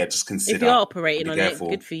 So just consider. If you're operating on it,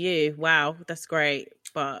 good for you. Wow, that's great.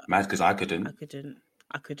 But mad, because I couldn't.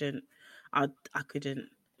 I couldn't. I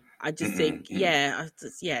just think,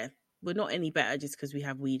 we're not any better just because we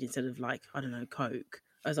have weed instead of, like, I don't know, coke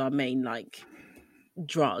as our main, like,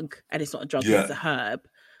 drug, and it's not a drug, it's a herb.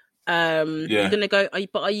 You're gonna go,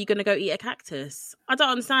 are you gonna go eat a cactus? I don't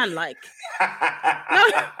understand. Like, no.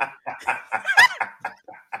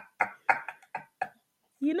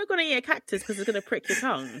 You're not gonna eat a cactus because it's gonna prick your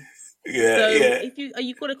tongue. If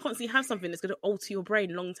you gonna constantly have something that's gonna alter your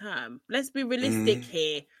brain long term. Let's be realistic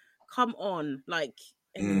here. Come on, like,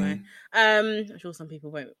 anyway. I'm sure some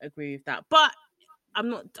people won't agree with that, but I'm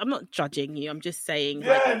not judging you. I'm just saying,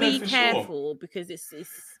 like, be careful, because it's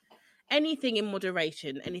anything in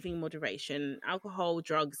moderation. Alcohol,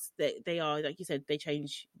 drugs, they are, like you said, they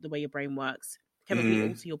change the way your brain works, chemically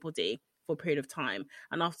alter your body for a period of time.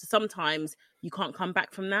 And after sometimes you can't come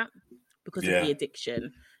back from that because of the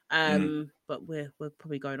addiction. But we're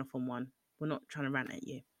probably going off on one. We're not trying to rant at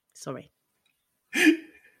you. Sorry.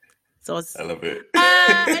 So I love it.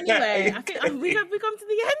 Anyway, I think we come to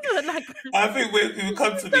the end. I think we've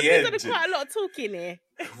come to the end. We've done quite a lot of talking here.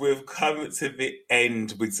 We've come to the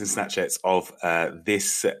end, Wigs and Snatchettes, of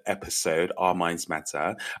this episode, Our Minds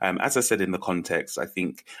Matter. As I said in the context, I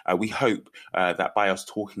think we hope that by us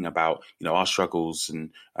talking about, our struggles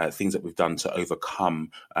and things that we've done to overcome,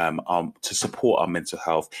 to support our mental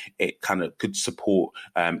health, it kind of could support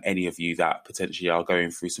any of you that potentially are going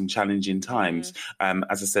through some challenging times.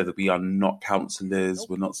 As I said, we are not counsellors,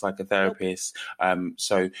 we're not psychotherapists.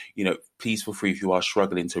 So, please feel free if you are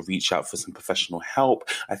struggling to reach out for some professional help.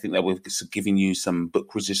 I think that we've given you some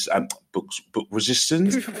book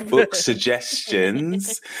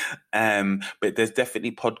suggestions. But there's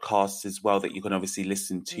definitely podcasts as well that you can obviously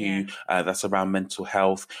listen to that's around mental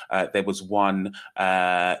health. There was one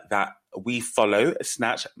that we follow,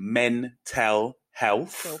 Snatch, Men Tell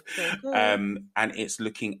Health. Cool. And it's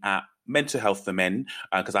looking at mental health for men,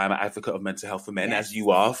 because I'm an advocate of mental health for men, as you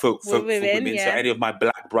are for women. So any of my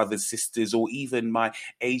black brothers, sisters, or even my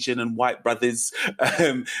Asian and white brothers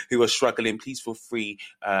who are struggling, please feel free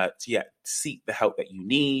to seek the help that you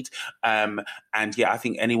need. And I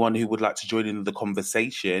think anyone who would like to join in the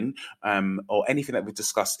conversation or anything that we've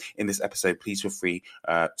discussed in this episode, please feel free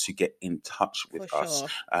to get in touch with us.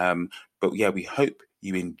 But we hope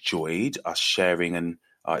you enjoyed us sharing and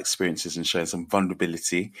our experiences and showing some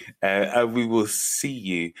vulnerability. We will see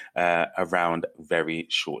you around very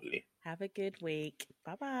shortly. Have a good week.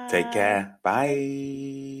 Bye-bye. Take care.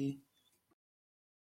 Bye.